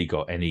haven't really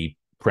got any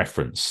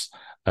preference.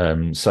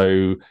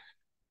 So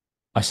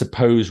I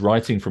suppose,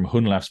 writing from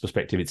Hunlaf's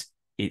perspective,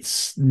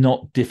 it's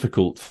not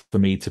difficult for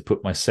me to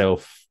put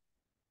myself,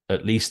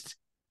 at least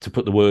to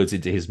put the words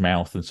into his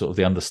mouth, and sort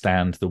of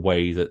understand the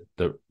way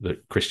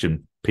that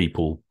Christian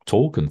people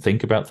talk and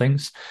think about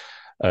things.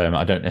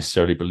 I don't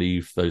necessarily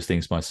believe those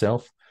things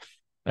myself.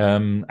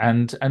 And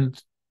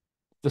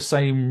the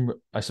same,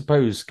 I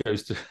suppose,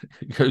 goes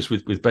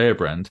with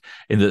Bearbrand,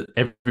 in that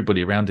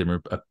everybody around him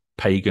are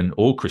pagan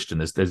or Christian.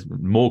 There's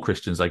more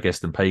Christians, I guess,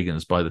 than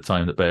pagans by the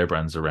time that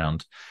Bearbrand's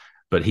around,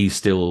 but he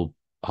still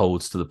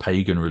holds to the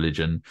pagan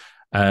religion,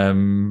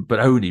 but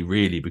only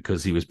really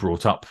because he was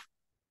brought up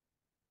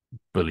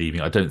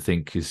believing. I don't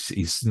think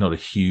he's not a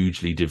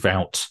hugely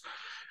devout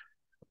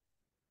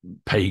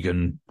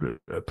pagan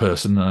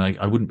person, and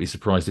I wouldn't be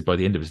surprised if by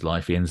the end of his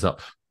life he ends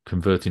up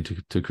converting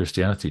to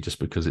Christianity, just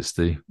because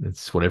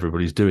it's what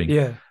everybody's doing.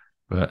 Yeah,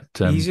 but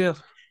easier.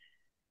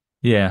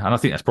 Yeah, and I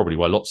think that's probably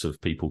why lots of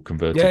people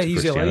converted Yeah, to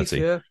easy life.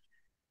 Christianity. Yeah.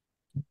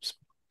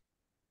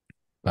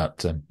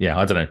 But yeah,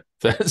 I don't know.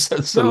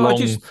 That's a No, I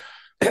just,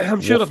 long,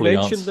 I'm sure I've waffly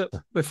mentioned answer. it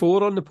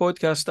before on the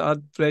podcast that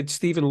I'd read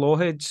Stephen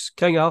Lawhead's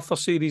King Arthur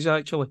series,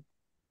 actually.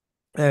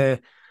 Uh,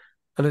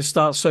 and it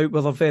starts out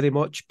with a very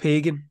much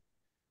pagan.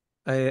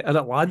 In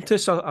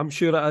Atlantis, I'm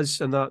sure it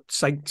is, and that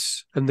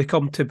sinks, and they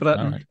come to All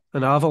Britain right.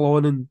 and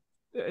Avalon, and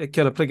it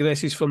kind of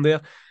progresses from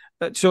there.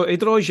 So he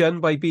draws you in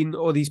by being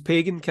all these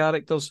pagan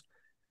characters,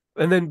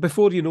 and then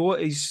before you know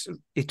it,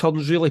 he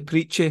turns really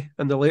preachy,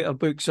 and the later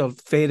books are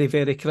very,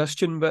 very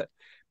Christian. But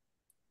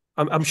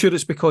I'm sure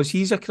it's because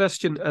he's a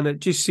Christian, and it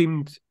just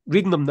seemed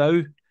reading them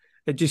now,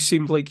 it just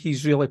seemed like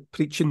he's really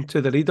preaching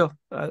to the reader,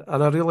 and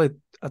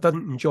I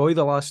didn't enjoy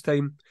the last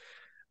time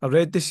I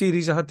read the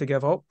series. I had to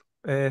give up.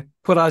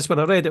 Whereas when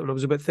I read it when I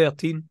was about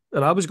 13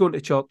 and I was going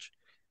to church,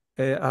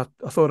 I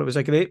thought it was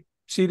a great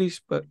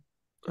series, but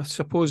I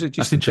suppose it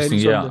just That's interesting.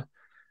 depends on Yeah,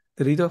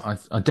 the reader.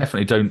 I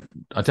definitely don't.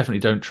 I definitely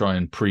don't try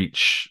and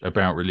preach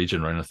about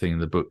religion or anything in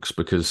the books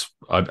because,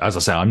 as I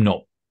say, I'm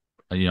not.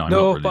 I'm not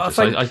No, but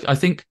religious. I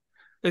think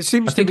it I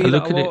seems to think I me that a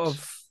look at lot it.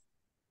 of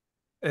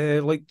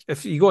like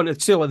if you go on to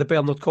say like the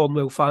Bernard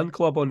Cornwell fan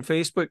club on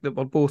Facebook that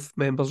we're both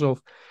members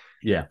of,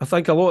 Yeah, I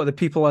think a lot of the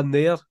people in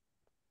there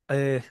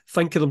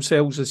think of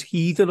themselves as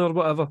heathen or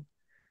whatever.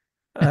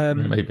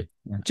 maybe.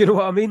 Yeah, Do you know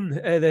what I mean?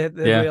 They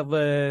yeah. wear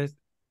the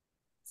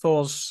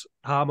Thor's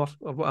hammer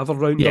or whatever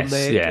round their Yes,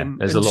 neck yeah. and,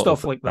 There's a and lot stuff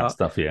of like that that,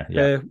 stuff. Yeah,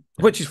 yeah, uh, yeah.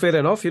 which is fair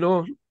enough,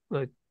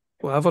 like,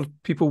 whatever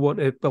people want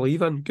to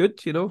believe in, good,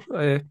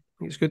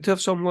 it's good to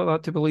have something like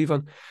that to believe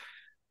in.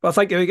 But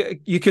I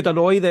think you could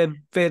annoy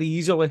them very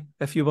easily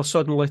if you were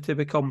suddenly to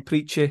become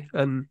preachy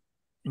and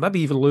maybe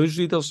even lose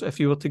readers if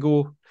you were to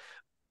go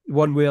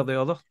one way or the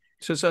other.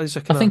 So it's a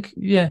I kind of, think,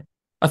 yeah,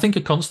 I think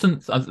a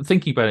constant. I'm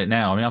thinking about it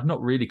now. I mean, I've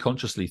not really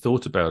consciously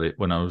thought about it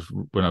when I've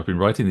been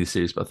writing this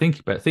series, but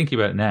thinking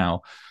about it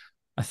now.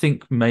 I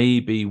think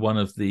maybe one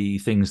of the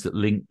things that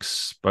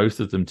links both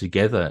of them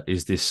together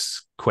is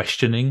this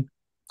questioning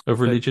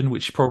of right, religion,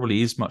 which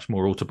probably is much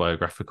more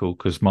autobiographical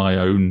because my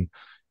own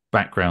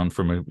background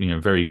from a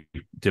very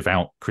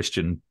devout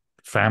Christian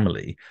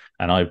family,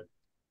 and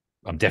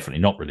I'm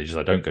definitely not religious.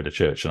 I don't go to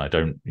church, and I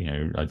don't,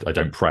 I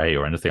don't pray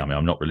or anything. I mean,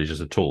 I'm not religious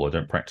at all. I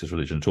don't practice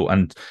religion at all.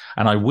 And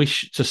I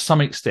wish, to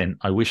some extent,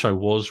 I wish I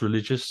was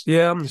religious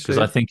yeah, I'm the because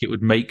I same. think it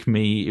would make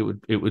me,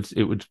 it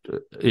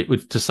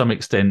would to some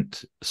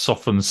extent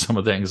soften some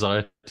of the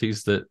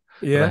anxieties that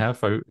I Yeah, have.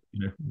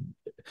 yeah,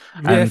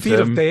 And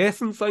fear of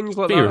death and things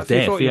like fear that. of If you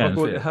death, thought you yeah, were and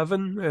going to fear,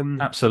 heaven,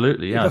 and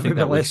absolutely, you'd yeah. I have a think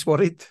bit less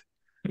worried.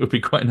 it would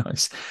be quite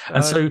nice. And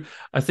Aye, so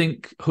I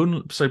think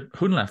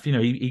Hunlaf,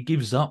 he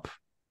gives up.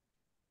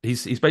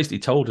 He's basically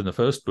told in the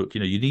first book, you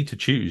need to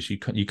choose. You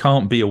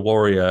can't be a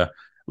warrior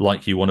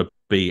like you want to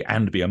be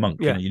and be a monk.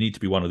 yeah, You need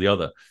to be one or the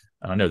other.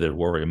 And I know there are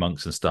warrior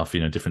monks and stuff,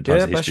 different times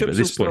yeah, of history. But at bishops and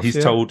this point, stuff.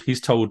 Yeah,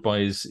 he's told by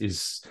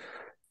his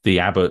the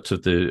abbot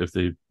of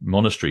the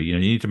monastery, you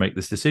need to make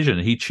this decision.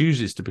 And he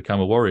chooses to become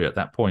a warrior at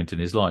that point in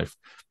his life,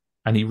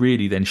 and he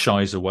really then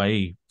shies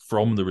away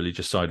from the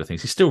religious side of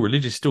things. He's still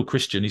religious, still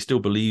Christian, he still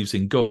believes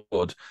in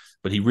God,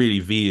 but he really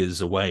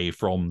veers away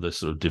from the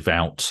sort of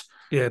devout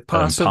yeah,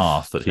 passive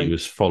path that he type.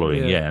 was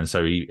following. Yeah, Yeah, and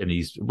so he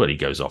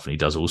goes off and he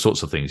does all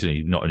sorts of things. And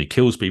he not only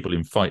kills people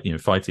in fighting,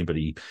 but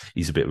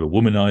he's a bit of a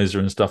womanizer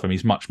and stuff. I mean,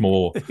 he's much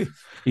more.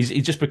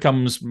 He just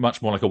becomes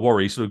much more like a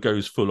warrior. He sort of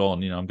goes full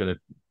on. I'm going to.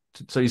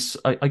 So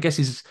I guess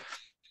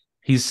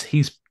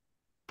he's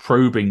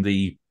probing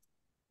the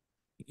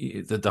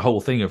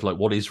whole thing of like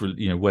what is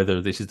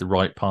whether this is the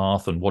right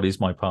path and what is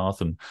my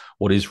path and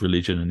what is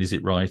religion and is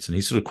it right, and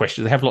he sort of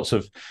questions. They have lots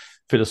of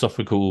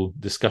philosophical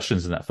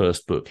discussions in that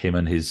first book, him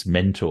and his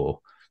mentor,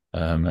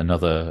 an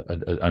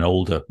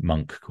older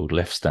monk called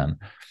Lefstan.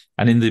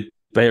 And in the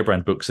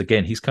Bearbrand books,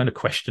 again, he's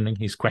questioning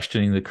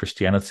the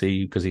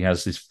Christianity because he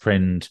has his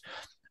friend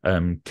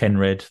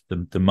Kenred,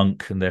 the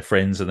monk, and their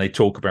friends, and they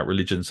talk about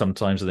religion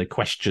sometimes and they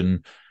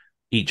question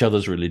each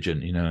other's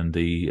religion,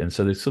 and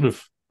so there's sort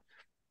of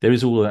there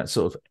is all of that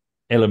sort of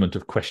element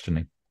of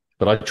questioning.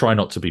 But I try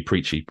not to be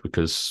preachy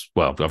because,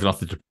 well, I've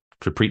nothing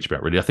to preach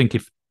about really. I think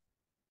if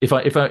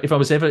I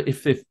was ever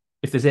if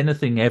there's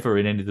anything ever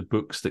in any of the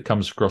books that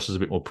comes across as a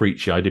bit more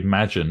preachy, I'd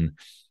imagine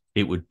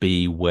it would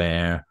be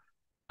where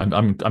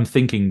I'm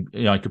thinking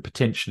I could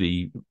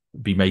potentially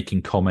be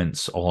making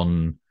comments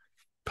on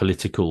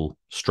political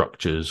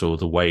structures or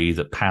the way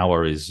that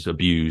power is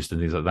abused and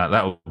things like that.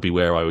 That would be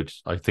where I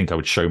think I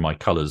would show my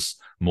colours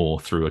more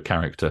through a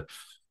character.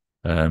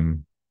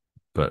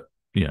 But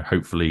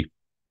hopefully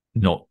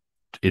not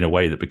in a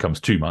way that becomes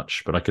too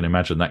much, but I can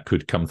imagine that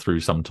could come through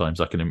sometimes.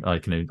 I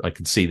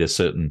can see there's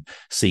certain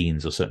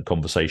scenes or certain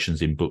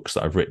conversations in books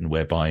that I've written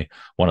whereby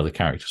one of the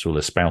characters will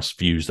espouse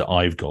views that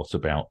I've got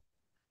about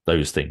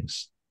those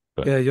things.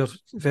 But yeah, you're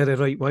very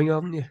right wing,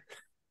 aren't you?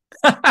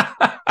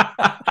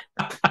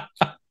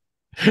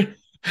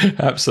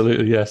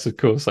 absolutely, yes, of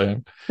course I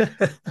am.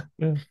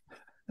 Yeah.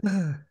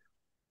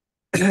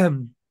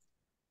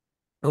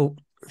 Oh,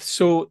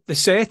 so the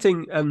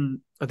setting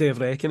in A Day of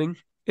Reckoning,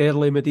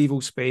 early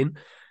medieval Spain,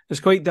 It's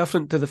quite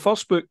different to the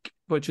first book,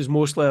 which is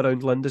mostly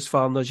around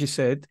Lindisfarne, as you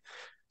said.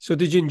 So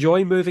did you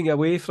enjoy moving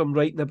away from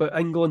writing about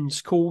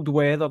England's cold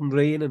weather and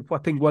rain and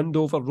whipping wind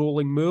over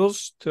rolling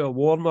moors to a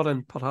warmer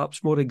and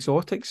perhaps more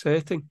exotic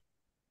setting?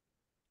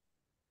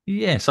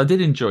 Yes, I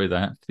did enjoy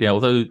that. Yeah,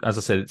 although as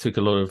I said, it took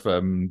a lot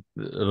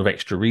of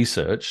extra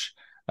research.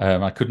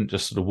 I couldn't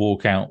just sort of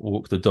walk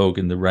the dog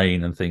in the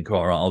rain and think,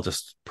 all right, I'll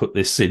just put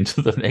this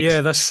into the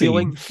Yeah, next this scene.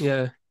 feeling.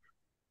 Yeah.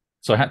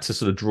 So I had to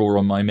sort of draw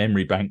on my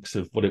memory banks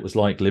of what it was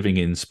like living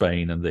in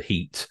Spain and the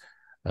heat,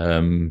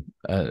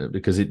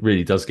 because it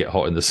really does get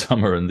hot in the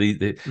summer. And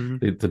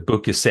the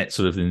book is set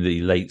sort of in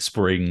the late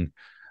spring,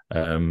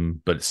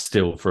 but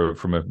still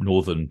from a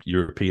northern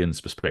European's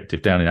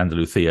perspective, down in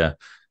Andalusia,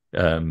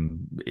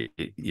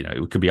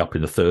 it could be up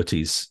in the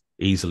 30s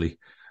easily,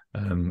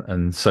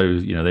 and so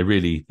they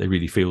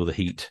really feel the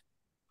heat,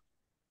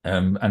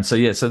 and so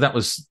yeah, so that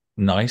was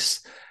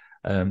nice.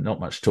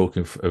 Not much talk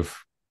of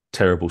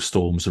terrible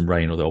storms and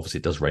rain, although obviously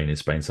it does rain in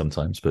Spain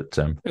sometimes, but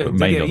They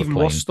mainly get on the even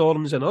worse plane.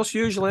 storms than us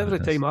usually. Every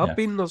time I've Yeah.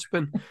 been, there's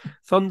been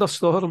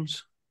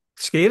thunderstorms.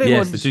 Scary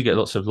Yes, they do ones. get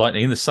lots of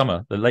lightning in the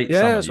summer. The late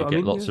Yeah, summer, that's you what I get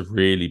mean. lots Yeah. of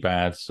really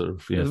bad sort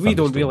of We don't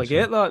really thunderstorms.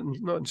 get that,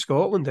 not in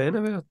Scotland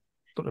anyway. I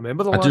don't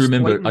remember the I do last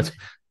remember. lightning.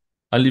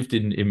 I lived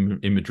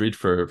in Madrid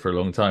for a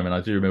long time, and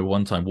I do remember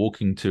one time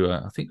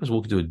I think I was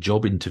walking to a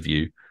job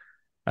interview,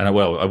 and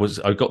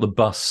I got the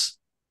bus,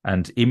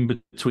 and in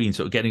between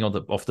sort of getting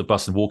off the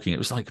bus and walking, it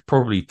was like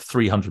probably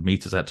 300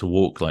 meters I had to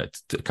walk, like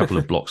a couple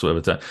of blocks or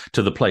whatever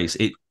to the place.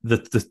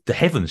 The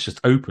heavens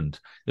just opened.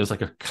 There was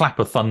like a clap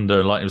of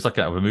thunder, like it was like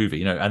out of a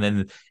movie, and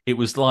then it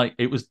was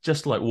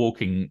just like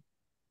walking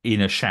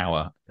in a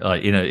shower,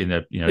 like in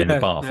a Yeah,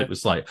 bath. yeah. It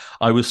was like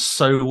I was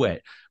so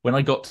wet. When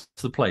I got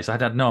to the place, I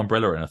had no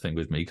umbrella or anything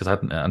with me because I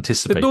hadn't Did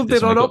anticipated nobody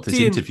this. When I run got up to to this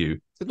you and interview,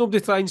 did nobody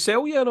try and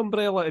sell you an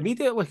umbrella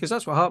immediately? Because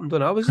that's what happened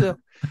when I was there.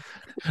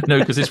 no,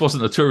 because this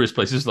wasn't a tourist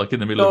place. This was like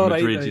in the middle of Oh,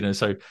 right, Madrid,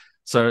 right.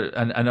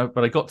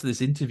 but I got to this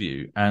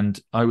interview and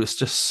I was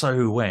just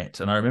so wet,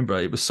 and I remember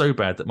it was so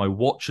bad that my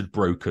watch had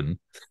broken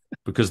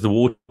because the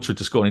water had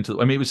just gone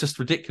into. I mean, it was just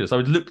ridiculous. I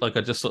would look like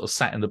I just sort of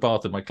sat in the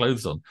bath with my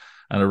clothes on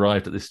and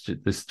arrived at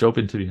this job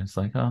interview. It's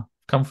like, oh,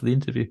 come for the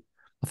interview.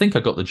 I think I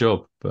got the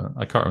job, but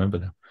I can't remember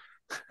now.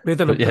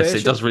 Made an But yes, impression.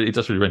 it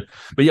does really rain.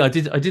 But yeah, I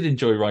did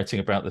enjoy writing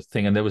about the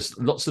thing, and there was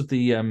lots of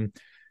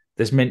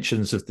there's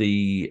mentions of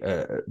the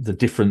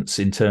difference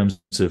in terms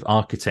of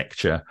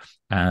architecture,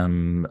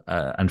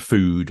 and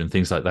food and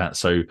things like that.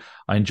 So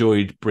I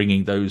enjoyed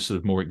bringing those sort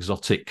of more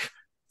exotic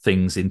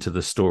things into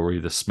the story,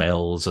 the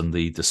smells and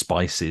the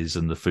spices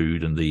and the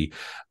food and the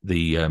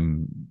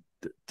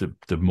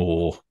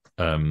more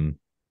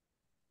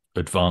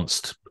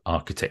advanced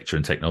architecture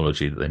and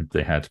technology that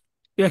they had.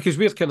 Yeah, because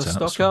we're kind of So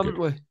that was stuck, really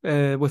aren't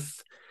good. we?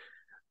 With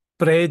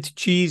bread,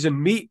 cheese,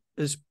 and meat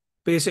is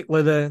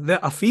basically the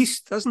a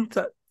feast, isn't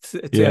it?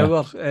 To Yeah,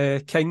 our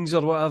kings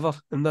or whatever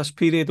in this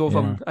period over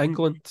yeah. in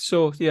England.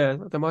 So yeah,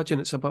 I'd imagine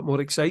it's a bit more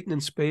exciting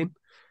in Spain.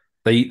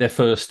 They eat their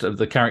first.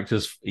 The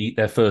characters eat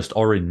their first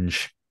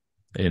orange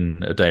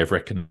in A Day of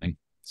Reckoning.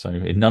 So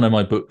in none of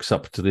my books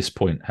up to this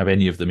point have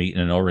any of them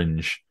eaten an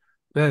orange,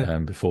 Yeah.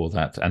 before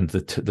that. And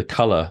the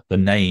color, the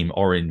name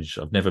orange,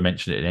 I've never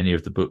mentioned it in any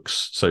of the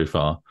books so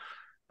far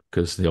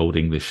because the Old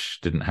English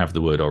didn't have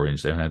the word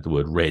orange; they had the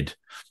word red.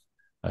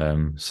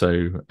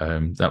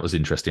 That was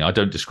interesting. I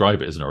don't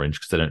describe it as an orange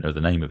because they don't know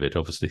the name of it.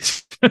 Obviously,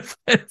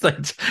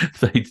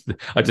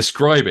 I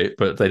describe it,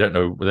 but they don't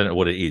know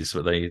what it is.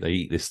 But they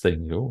eat this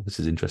thing. Oh, this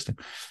is interesting.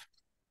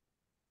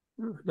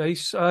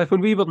 Nice.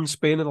 When we were in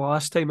Spain the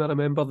last time, I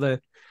remember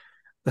the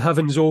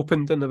heavens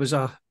opened and there was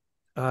a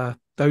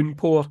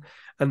downpour,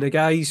 and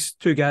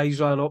two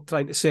guys ran up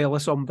trying to sell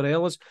us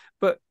umbrellas.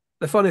 But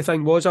the funny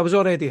thing was, I was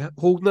already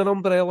holding an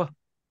umbrella.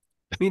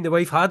 Me and the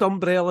wife had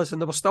umbrellas,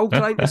 and they were still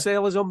trying to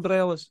sell us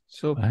umbrellas.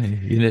 So,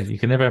 You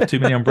can never have too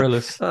many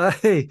umbrellas.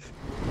 aye.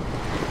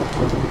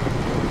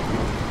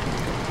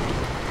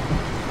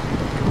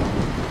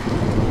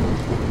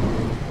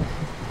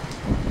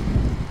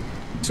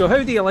 So,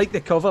 how do you like the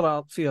cover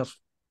art for your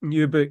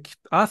new book?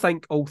 I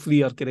think all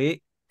three are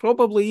great.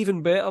 Probably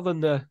even better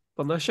than the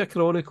Bernicia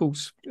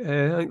Chronicles. I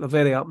think they're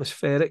very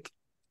atmospheric.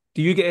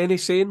 Do you get any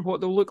saying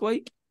what they'll look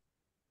like?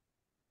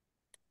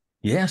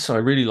 Yes, I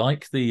really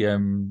like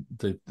the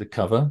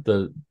cover.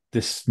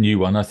 This new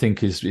one I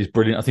think is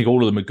brilliant. I think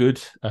all of them are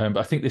good. But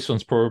I think this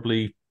one's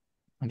probably.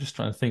 I'm just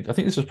trying to think. I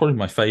think this was probably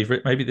my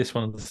favourite. Maybe this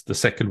one, the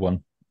second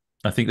one.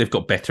 I think they've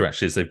got better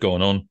actually as they've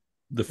gone on.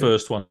 The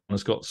first one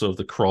has got sort of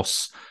the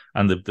cross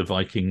and the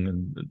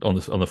Viking on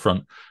the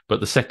front, but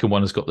the second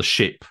one has got the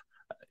ship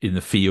in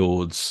the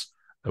fjords,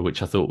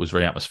 which I thought was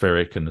very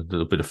atmospheric and a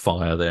little bit of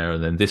fire there.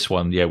 And then this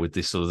one, yeah, with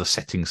this sort of the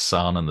setting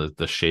sun and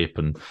the ship.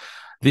 And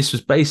this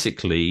was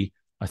basically,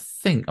 I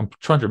think, I'm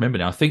trying to remember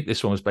now. I think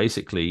this one was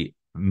basically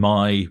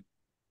my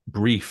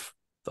brief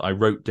that I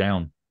wrote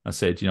down. I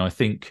said, I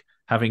think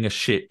having a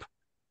ship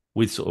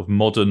with sort of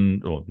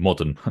modern,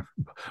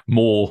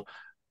 more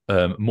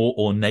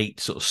ornate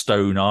sort of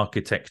stone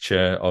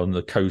architecture on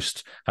the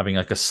coast, having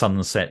like a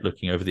sunset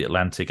looking over the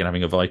Atlantic and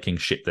having a Viking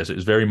ship there. So it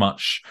was very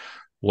much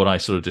what I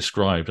sort of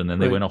described, and then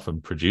they Right. went off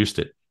and produced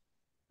it.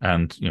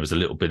 And it was a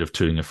little bit of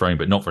toing a frame,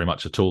 but not very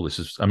much at all. This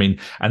is, I mean,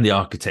 and the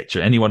architecture.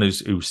 Anyone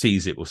who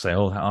sees it will say,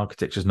 "Oh, that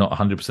architecture is not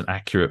 100%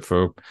 accurate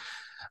for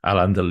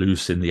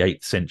Al-Andalus in the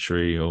 8th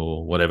century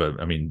or whatever."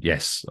 I mean,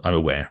 yes, I'm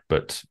aware,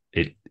 but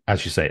it,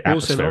 as you say,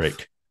 Close enough.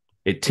 atmospheric.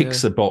 It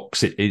ticks the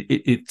box.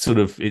 It sort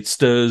of it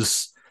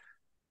stirs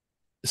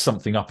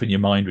something up in your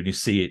mind when you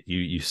see it.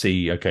 You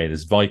see, okay,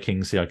 there's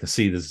Vikings. See, I can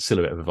see there's a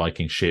silhouette of a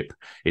Viking ship.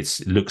 It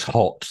looks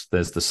hot.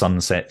 There's the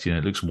sunset.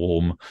 It looks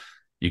warm.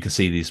 You can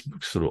see these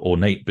sort of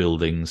ornate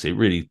buildings. It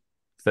really,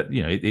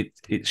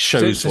 it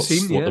shows Sets the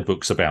scene, what the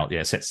book's about.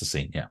 Yeah, it sets the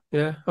scene. Yeah.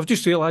 Yeah. I've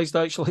just realised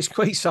actually it's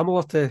quite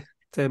similar to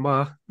the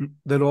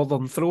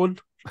Northern Throne,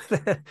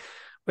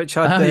 which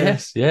had the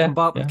Yes, yeah,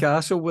 Dumbarton yeah.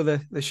 Castle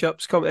with the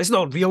ships coming. It's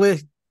not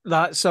really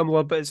that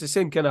similar, but it's the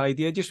same kind of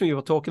idea. Just when you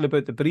were talking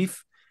about the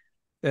brief,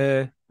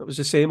 it was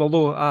the same,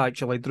 although I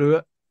actually drew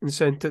it and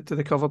sent it to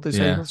the cover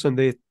designers, and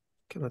they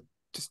kind of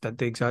just did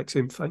the exact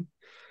same thing.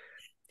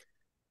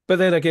 But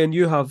then again,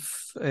 you have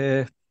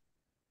a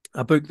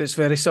book that's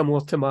very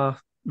similar to my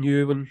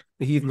new one,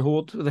 The Heathen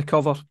Horde, with the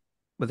cover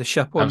with the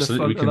ship on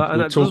Absolutely, the front of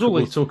that. And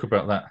we'll talk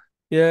about that.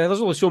 yeah,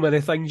 there's only so many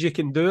things you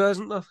can do,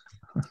 isn't there?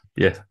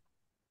 Yeah.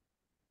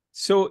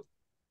 So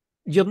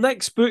your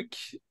next book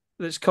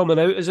that's coming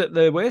out, is it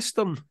the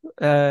Western?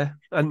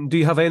 And do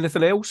you have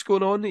anything else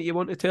going on that you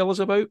want to tell us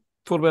about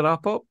before we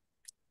wrap up?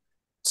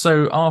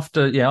 So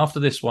after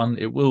this one,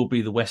 it will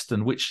be the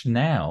Western, which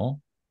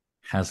now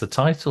has a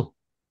title.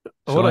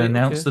 Shall I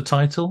announce the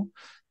title?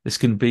 This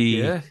can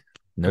be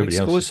nobody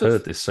else has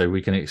heard this, so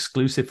we can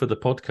exclusive for the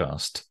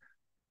podcast.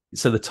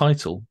 So the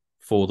title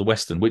for the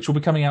Western, which will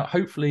be coming out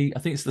hopefully, I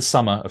think it's the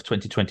summer of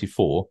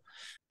 2024.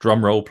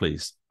 Drum roll,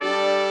 please.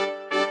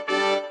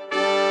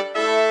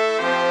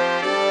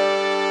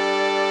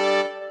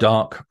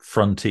 Dark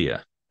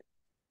Frontier.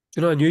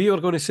 I knew you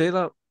were going to say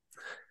that.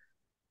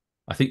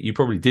 I think you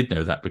probably did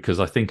know that because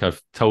I think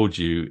I've told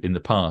you in the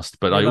past,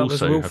 but I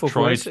also have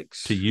tried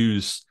to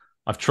use.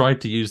 I've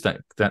tried to use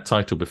that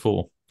title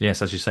before.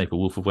 Yes, as you say, for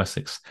Wolf of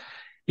Wessex.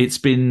 It's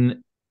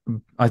been.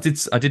 I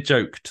did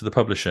joke to the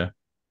publisher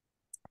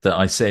that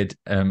I said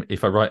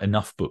if I write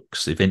enough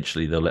books,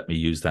 eventually they'll let me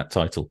use that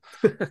title.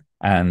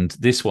 And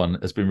this one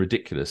has been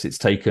ridiculous. It's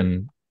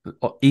taken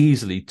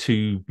easily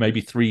 2,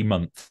 maybe 3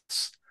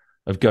 months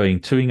of going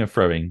toing and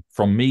froing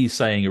from me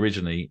saying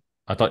originally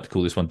I'd like to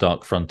call this one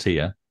Dark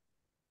Frontier,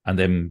 and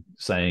then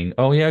saying,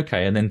 "Oh yeah,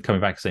 okay," and then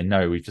coming back and saying,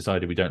 "No, we've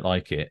decided we don't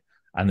like it,"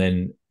 and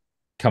then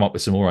come up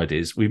with some more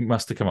ideas. We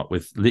must have come up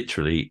with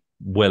literally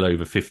well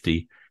over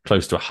 50,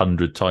 close to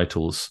 100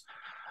 titles,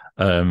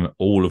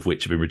 all of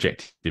which have been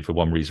rejected for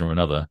one reason or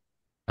another.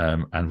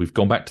 And we've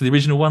gone back to the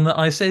original one that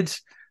I said.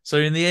 So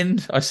in the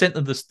end, I sent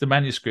them the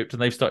manuscript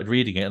and they've started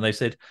reading it and they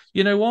said,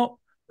 "You know what?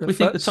 We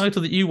think the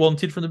title that you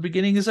wanted from the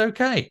beginning is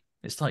okay."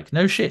 It's like,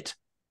 no shit.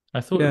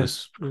 I thought it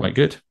was quite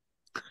good.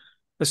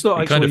 It's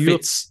not actually kind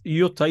of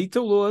your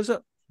title, though, is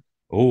it?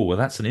 Oh, well,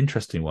 that's an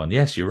interesting one.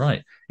 Yes, you're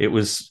right. It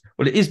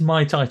is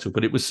my title,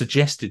 but it was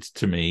suggested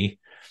to me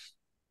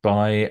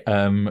by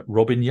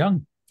Robin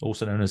Young,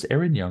 also known as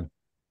Erin Young.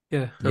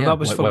 Yeah, and that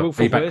was for Wolf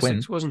of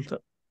Wessex, wasn't it?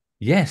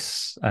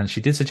 Yes, and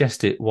she did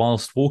suggest it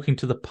whilst walking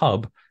to the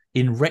pub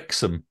in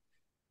Wrexham,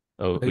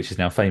 which is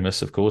now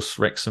famous, of course,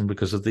 Wrexham,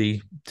 because of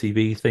the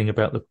TV thing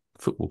about the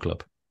football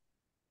club.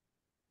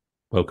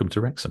 Welcome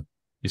to Wrexham.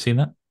 You seen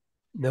that?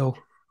 No.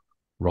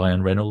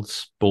 Ryan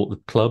Reynolds bought the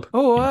club.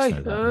 Oh, aye.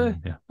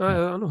 Yeah.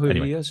 I know who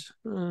he is.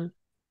 Him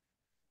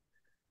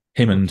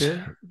and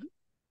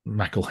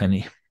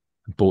McElhenney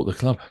bought the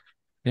club.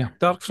 Yeah.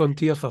 Dark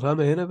Frontier for him,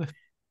 anyway.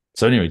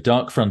 So anyway,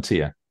 Dark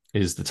Frontier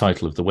is the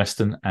title of the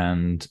Western,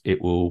 and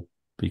it will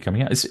be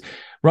coming out. It's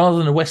rather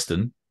than a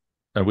Western.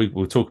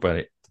 We'll talk about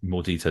it in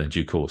more detail in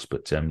due course,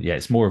 but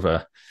it's more of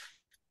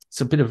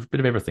it's a bit of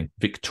everything.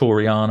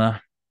 Victoriana,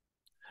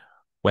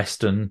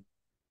 Western,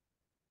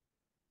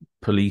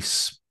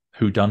 police,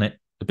 whodunit,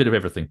 a bit of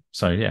everything.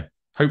 So yeah,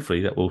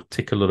 hopefully that will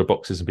tick a lot of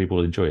boxes and people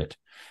will enjoy it.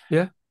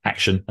 Yeah.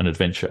 Action and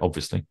adventure,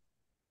 obviously.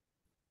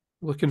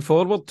 Looking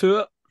forward to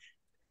it.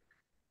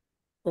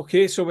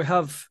 Okay, so we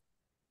have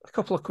a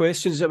couple of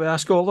questions that we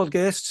ask all our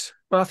guests.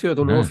 Matthew, I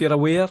don't know if you're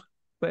aware.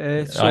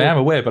 But, I am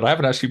aware, but I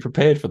haven't actually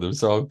prepared for them,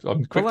 so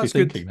I'm quickly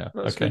thinking now.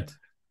 That's okay. Good.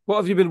 What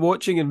have you been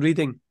watching and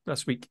reading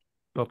this week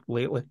or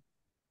lately?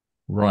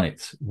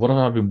 Right. What have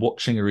I been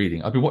watching or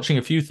reading? I've been watching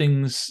a few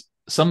things,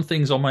 some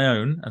things on my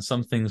own and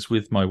some things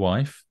with my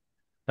wife.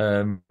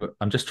 I'm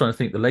just trying to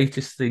think the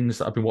latest things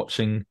that I've been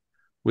watching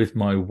with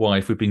my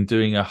wife. We've been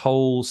doing a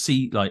whole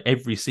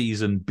every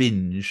season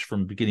binge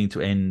from beginning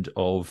to end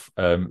of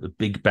The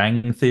Big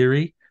Bang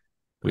Theory,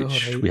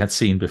 which we had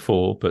seen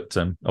before, but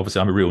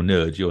obviously I'm a real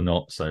nerd. You're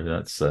not, so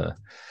that's. I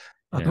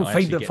don't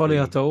find it funny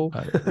at all.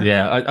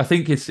 I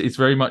think it's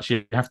very much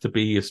you have to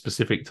be a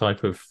specific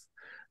type of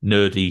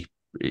nerdy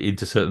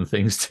into certain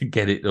things to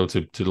get it or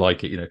to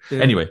like it.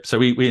 Anyway, so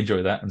we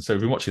enjoy that, and so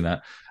we've been watching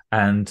that,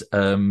 and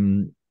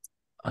I'm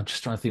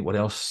just trying to think what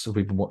else have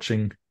we been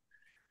watching.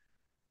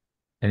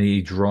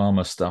 Any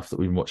drama stuff that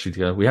we've been watching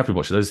together? We have been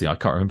watching those things. I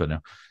can't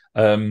remember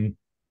now.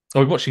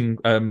 we're watching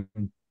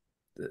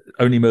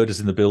Only Murders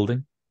in the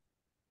Building.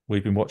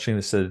 We've been watching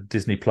this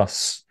Disney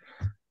Plus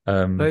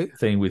Right.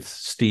 thing with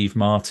Steve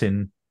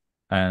Martin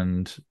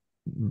and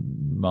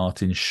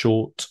Martin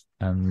Short,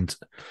 and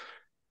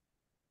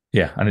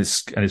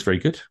it's very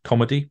good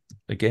comedy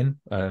again,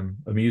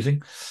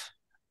 amusing.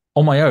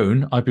 On my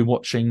own, I've been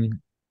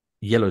watching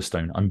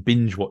Yellowstone. I'm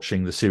binge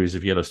watching the series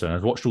of Yellowstone.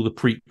 I've watched all the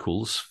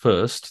prequels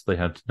first. They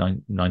had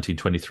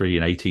 1923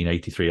 and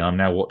 1883. And I'm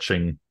now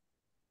watching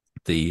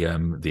the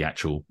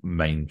actual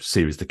main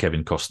series, the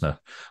Kevin Costner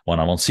one.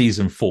 I'm on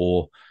season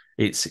 4.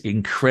 It's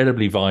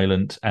incredibly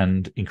violent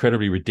and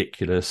incredibly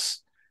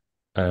ridiculous,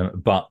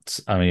 but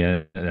I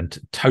mean, and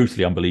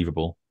totally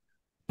unbelievable,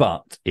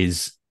 but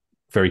is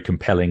very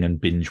compelling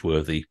and binge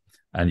worthy.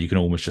 And you can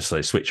almost just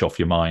like switch off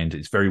your mind.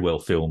 It's very well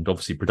filmed.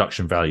 Obviously,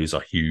 production values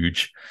are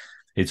huge.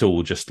 It's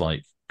all just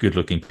like good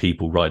looking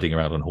people riding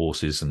around on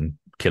horses and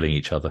killing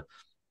each other,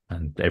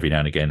 and every now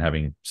and again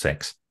having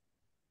sex.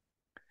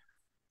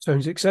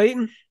 Sounds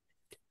exciting.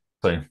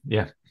 So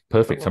yeah,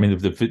 perfect. I mean,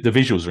 the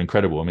visuals are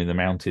incredible. I mean, the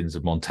mountains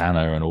of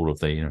Montana and all of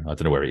the, I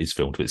don't know where it is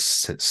filmed, but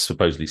it's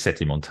supposedly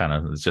set in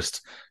Montana. It's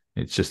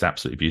just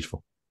absolutely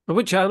beautiful. Well,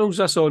 what channel's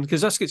this on?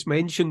 Because this gets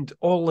mentioned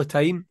all the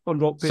time on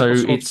Rock So Paper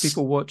Swords.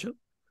 People watch it.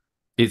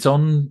 It's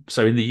on.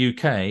 So in the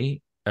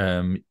UK,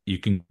 you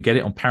can get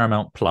it on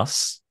Paramount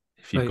Plus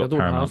if you've Right, I got don't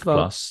have Paramount that.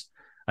 Plus.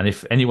 And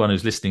if anyone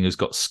who's listening has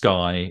got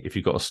Sky, if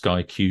you've got a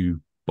Sky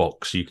Q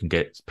box, you can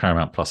get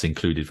Paramount Plus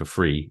included for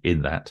free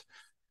in that.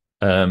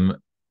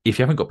 If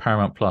you haven't got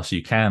Paramount Plus,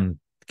 you can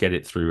get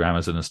it through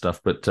Amazon and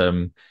stuff. But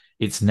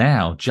it's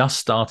now just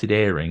started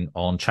airing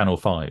on Channel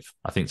 5.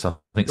 I think so.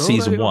 I think Oh,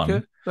 season right, one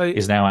okay. Right.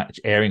 is now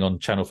airing on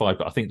Channel 5,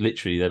 but I think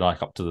literally they're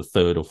like up to the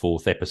 3rd or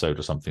 4th episode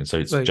or something. So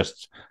it's Right.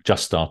 just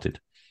started.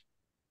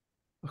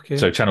 Okay.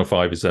 So Channel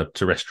 5 is a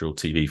terrestrial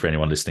TV for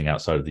anyone listening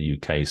outside of the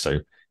UK, so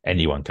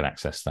anyone can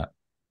access that.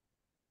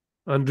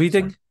 And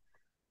reading? So,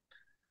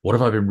 what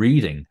have I been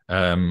reading?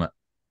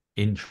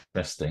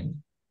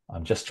 Interesting.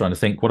 I'm just trying to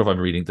think. What have I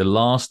been reading? The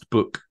last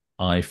book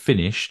I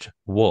finished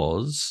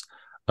was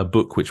a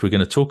book which we're going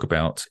to talk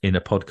about in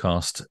a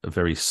podcast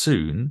very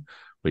soon,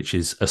 which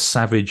is A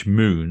Savage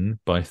Moon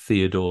by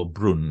Theodore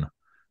Brunn.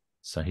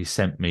 So he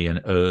sent me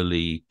an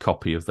early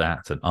copy of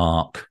that, an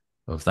ARC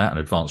of that, an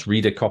advanced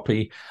reader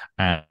copy,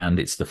 and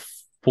it's the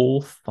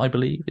 4th, I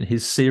believe, in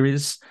his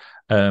series,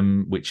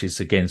 which is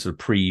again sort of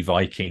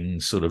pre-Viking,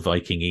 sort of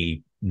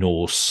Viking-y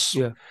Norse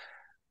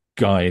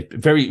guy.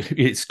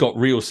 It's got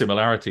real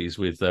similarities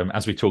with,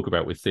 as we talk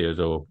about with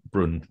Theodore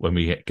Brunn when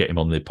we get him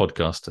on the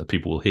podcast,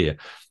 people will hear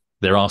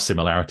there are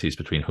similarities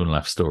between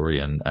Hunlaf's story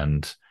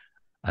and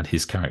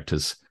his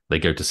characters. They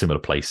go to similar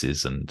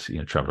places and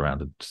travel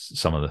around, and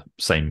some of the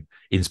same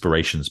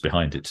inspirations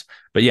behind it.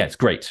 But yeah, it's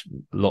great.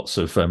 Lots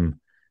of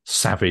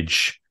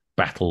savage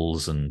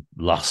battles and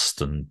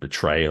lust and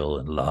betrayal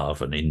and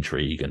love and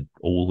intrigue and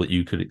all that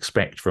you could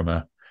expect from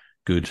a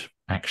good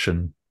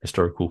action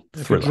historical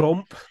thriller. A good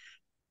romp.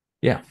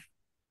 Yeah.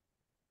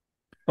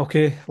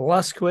 Okay,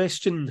 last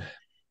question.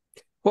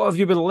 What have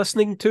you been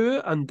listening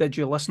to, and did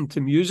you listen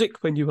to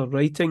music when you were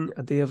writing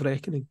A Day of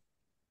Reckoning?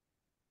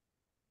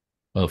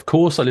 Well, of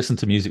course, I listened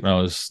to music when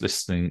I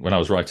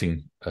was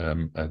writing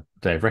A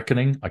Day of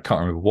Reckoning. I can't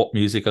remember what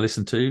music I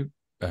listened to,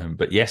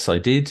 but yes, I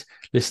did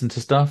listen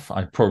to stuff.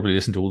 I probably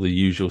listened to all the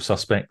usual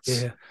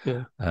suspects.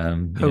 Yeah.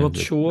 Howard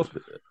Shore.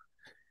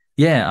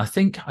 Yeah, I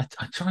think I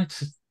tried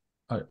to.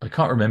 I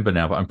can't remember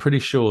now, but I'm pretty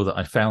sure that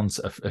I found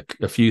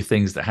a few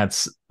things that had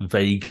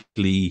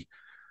vaguely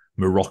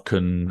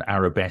Moroccan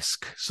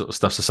arabesque sort of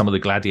stuff. So some of the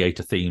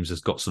gladiator themes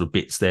has got sort of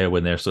bits there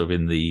when they're sort of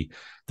in the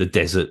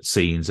desert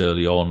scenes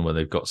early on, where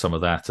they've got some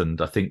of that.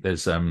 And I think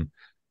there's the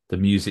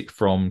music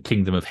from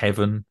Kingdom of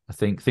Heaven, I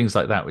think, things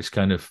like that, which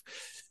kind of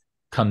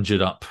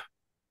conjured up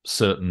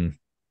certain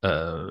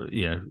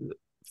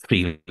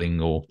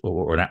feeling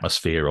or an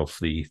atmosphere of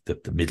the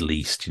Middle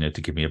East, to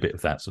give me a bit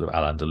of that sort of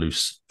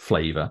Al-Andalus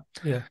flavor.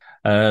 Yeah.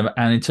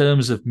 And in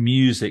terms of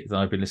music that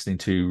I've been listening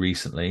to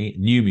recently,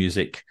 new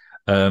music,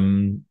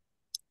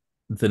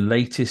 the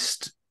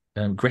latest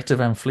Greta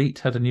Van Fleet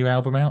had a new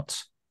album out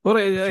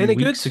a few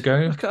weeks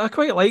ago. I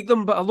quite like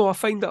them, but although I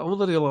find that I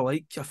only really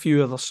like a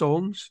few of the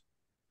songs.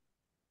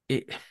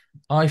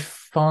 I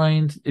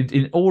find,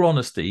 in all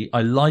honesty,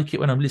 I like it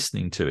when I'm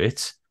listening to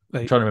it.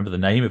 Right. I'm trying to remember the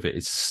name of it.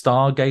 It's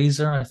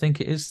Stargazer, I think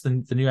it is,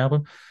 the new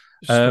album.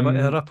 It's a bit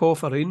of a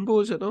rip-off of Rainbow,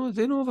 is it? No, I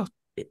don't know.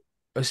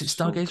 Is it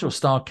Stargazer or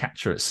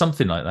Starcatcher? It's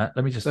something like that.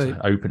 Let me just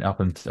open it up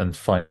and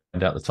find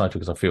out the title,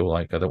 because I feel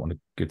like I don't want to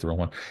give the wrong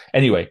one.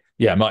 Anyway,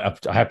 yeah,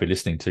 I have been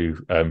listening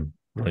to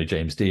Ronnie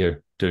James Dio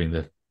doing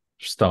the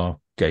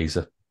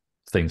Stargazer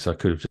thing, so I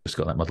could have just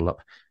got that muddled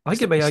up. I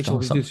think it might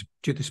actually be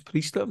Judas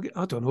Priest.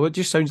 I don't know. It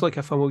just sounds like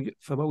a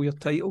familiar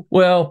title.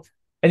 Well,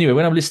 anyway,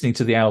 when I'm listening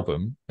to the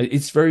album,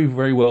 it's very,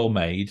 very well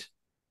made.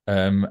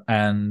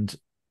 And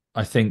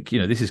I think,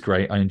 this is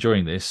great. I'm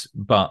enjoying this,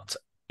 but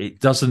it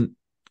doesn't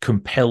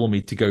compel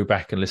me to go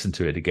back and listen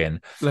to it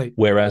again. Right.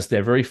 Whereas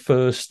their very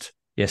first,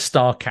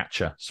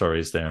 Starcatcher, sorry,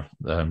 is the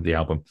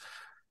album.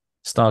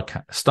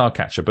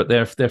 Starcatcher, but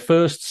their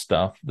first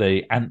stuff,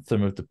 the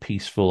Anthem of the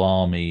Peaceful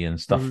Army and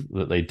stuff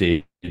that they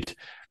did,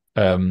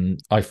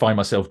 I find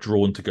myself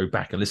drawn to go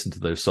back and listen to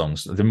those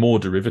songs. They're more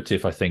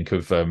derivative, I think,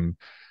 of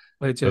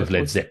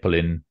Led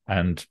Zeppelin,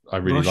 and I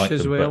really Rush like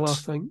as them. well, But I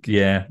think.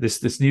 yeah,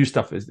 this new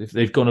stuff is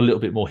they've gone a little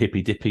bit more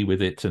hippy dippy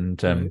with it,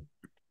 and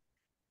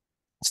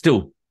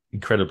still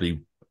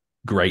incredibly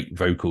great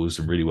vocals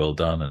and really well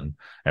done and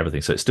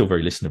everything. So it's still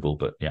very listenable.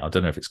 But yeah, I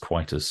don't know if it's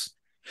quite as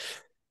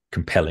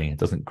compelling. It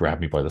doesn't grab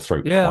me by the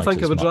throat. Yeah, I quite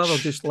think I as would much. rather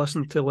just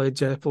listen to Led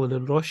Zeppelin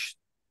and Rush,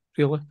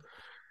 really.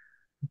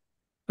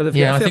 But they've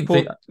Yeah, got I think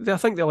I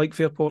think they like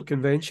Fairport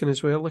Convention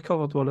as well. They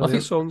covered one of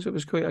their songs. It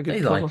was quite a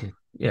good cover.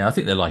 Yeah, I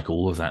think they like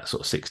all of that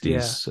sort of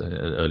 60s,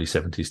 early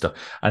 70s stuff.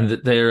 And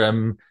that they're, I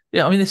mean,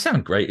 they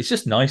sound great. It's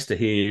just nice to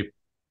hear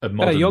a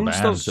modern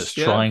band that's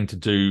trying to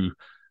do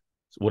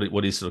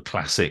what is sort of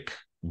classic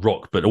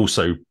rock, but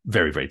also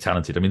very, very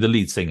talented. I mean, the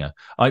lead singer,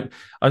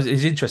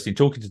 it's interesting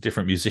talking to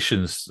different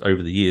musicians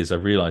over the years.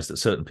 I've realized that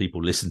certain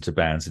people listen to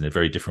bands in a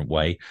very different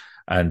way.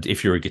 And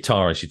if you're a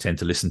guitarist, you tend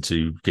to listen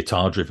to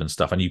guitar-driven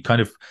stuff. And you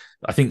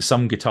I think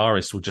some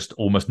guitarists will just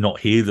almost not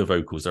hear the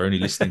vocals. They're only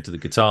listening to the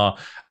guitar.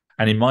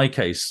 And in my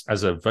case,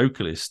 as a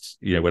vocalist,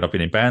 when I've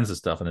been in bands and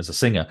stuff, and as a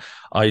singer,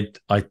 I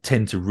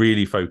tend to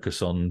really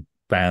focus on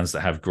bands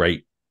that have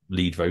great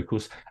lead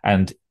vocals.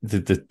 And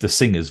the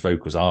singers'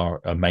 vocals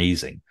are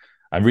amazing.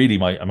 And really,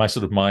 my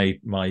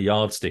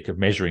yardstick of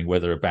measuring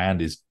whether a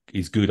band is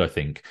good, I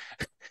think,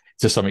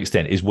 to some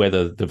extent, is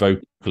whether the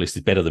vocalist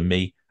is better than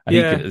me. And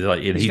he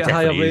definitely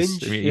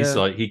is. I mean, he's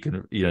like, he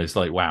can, it's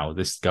like, wow,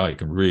 this guy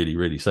can really,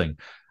 really sing.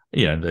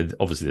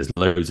 Obviously there's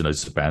loads and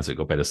loads of bands that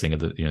got better singer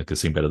that, can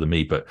sing better than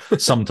me. But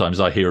sometimes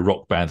I hear a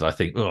rock band, I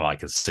think, oh, I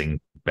can sing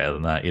better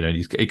than that.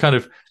 He kind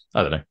of,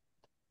 I don't know.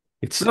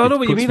 I know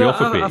what you mean.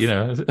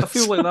 I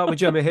feel like that with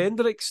Jimi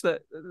Hendrix,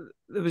 that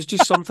there was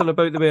just something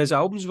about the way his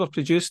albums were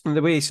produced and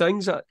the way he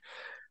sings that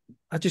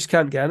I just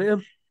can't get into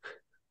him.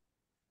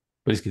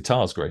 But his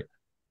guitar's great.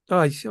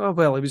 Well,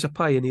 he was a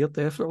pioneer,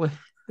 definitely.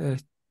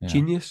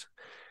 Genius.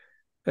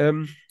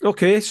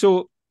 Okay,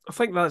 so I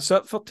think that's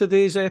it for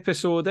today's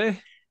episode, eh?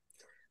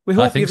 We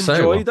hope you've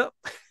enjoyed it.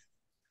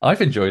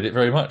 I've enjoyed it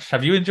very much.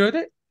 Have you enjoyed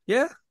it?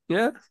 Yeah.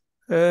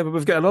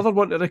 We've got another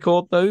one to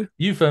record now.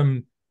 You've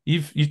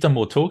done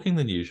more talking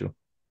than usual.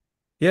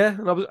 Yeah,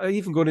 and I'm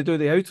even going to do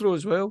the outro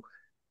as well.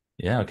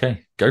 Yeah,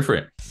 okay. Go for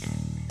it.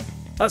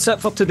 That's it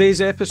for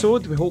today's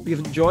episode. We hope you've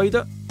enjoyed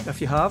it. If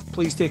you have,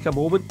 please take a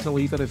moment to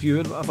leave a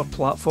review on whatever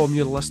platform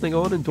you're listening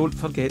on, and don't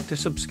forget to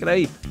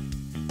subscribe.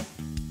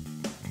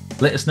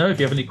 Let us know if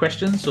you have any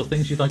questions or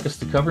things you'd like us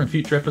to cover in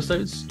future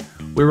episodes.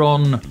 We're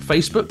on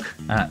Facebook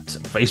at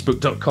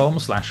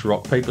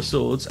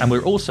facebook.com/rockpaperswords, and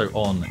we're also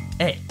on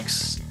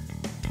X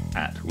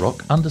at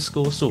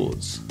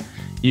rock_swords.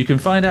 You can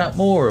find out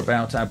more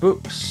about our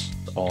books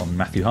on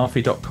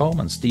MatthewHarffy.com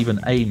and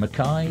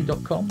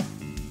StephenAMackay.com.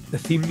 The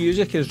theme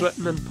music is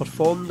written and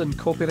performed and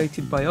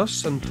copyrighted by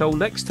us. Until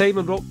next time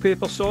on Rock,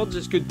 Paper, Swords,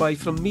 it's goodbye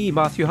from me,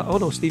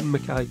 Stephen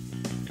Mackay.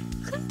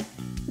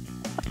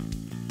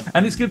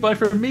 And it's goodbye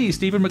from me,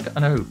 Stephen Mackay.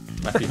 No,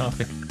 Matthew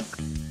Harffy.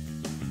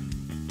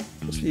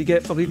 That's what you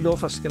get for reading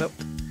off a script.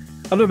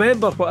 And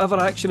remember, whatever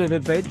action and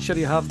adventure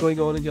you have going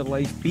on in your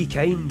life, be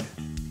kind.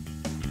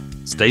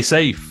 Stay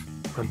safe.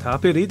 And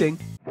happy reading.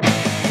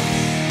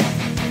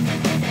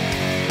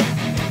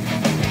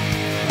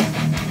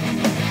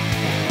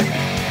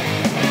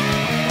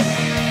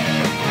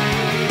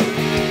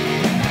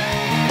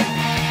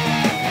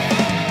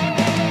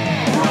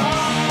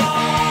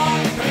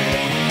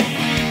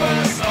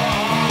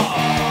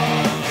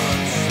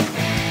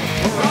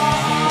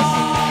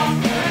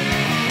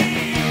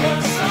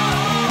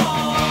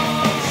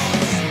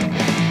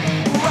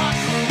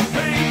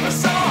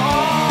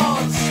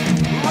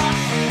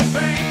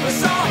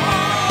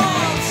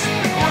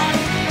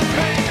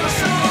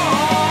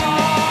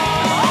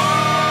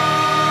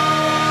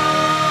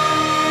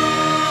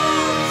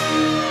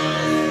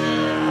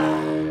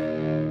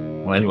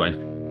 Anyway,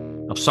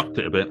 I've sucked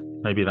it a bit.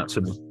 Maybe that's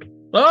him.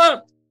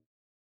 Ah!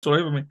 It's all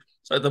over me.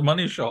 It's like the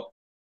money shot.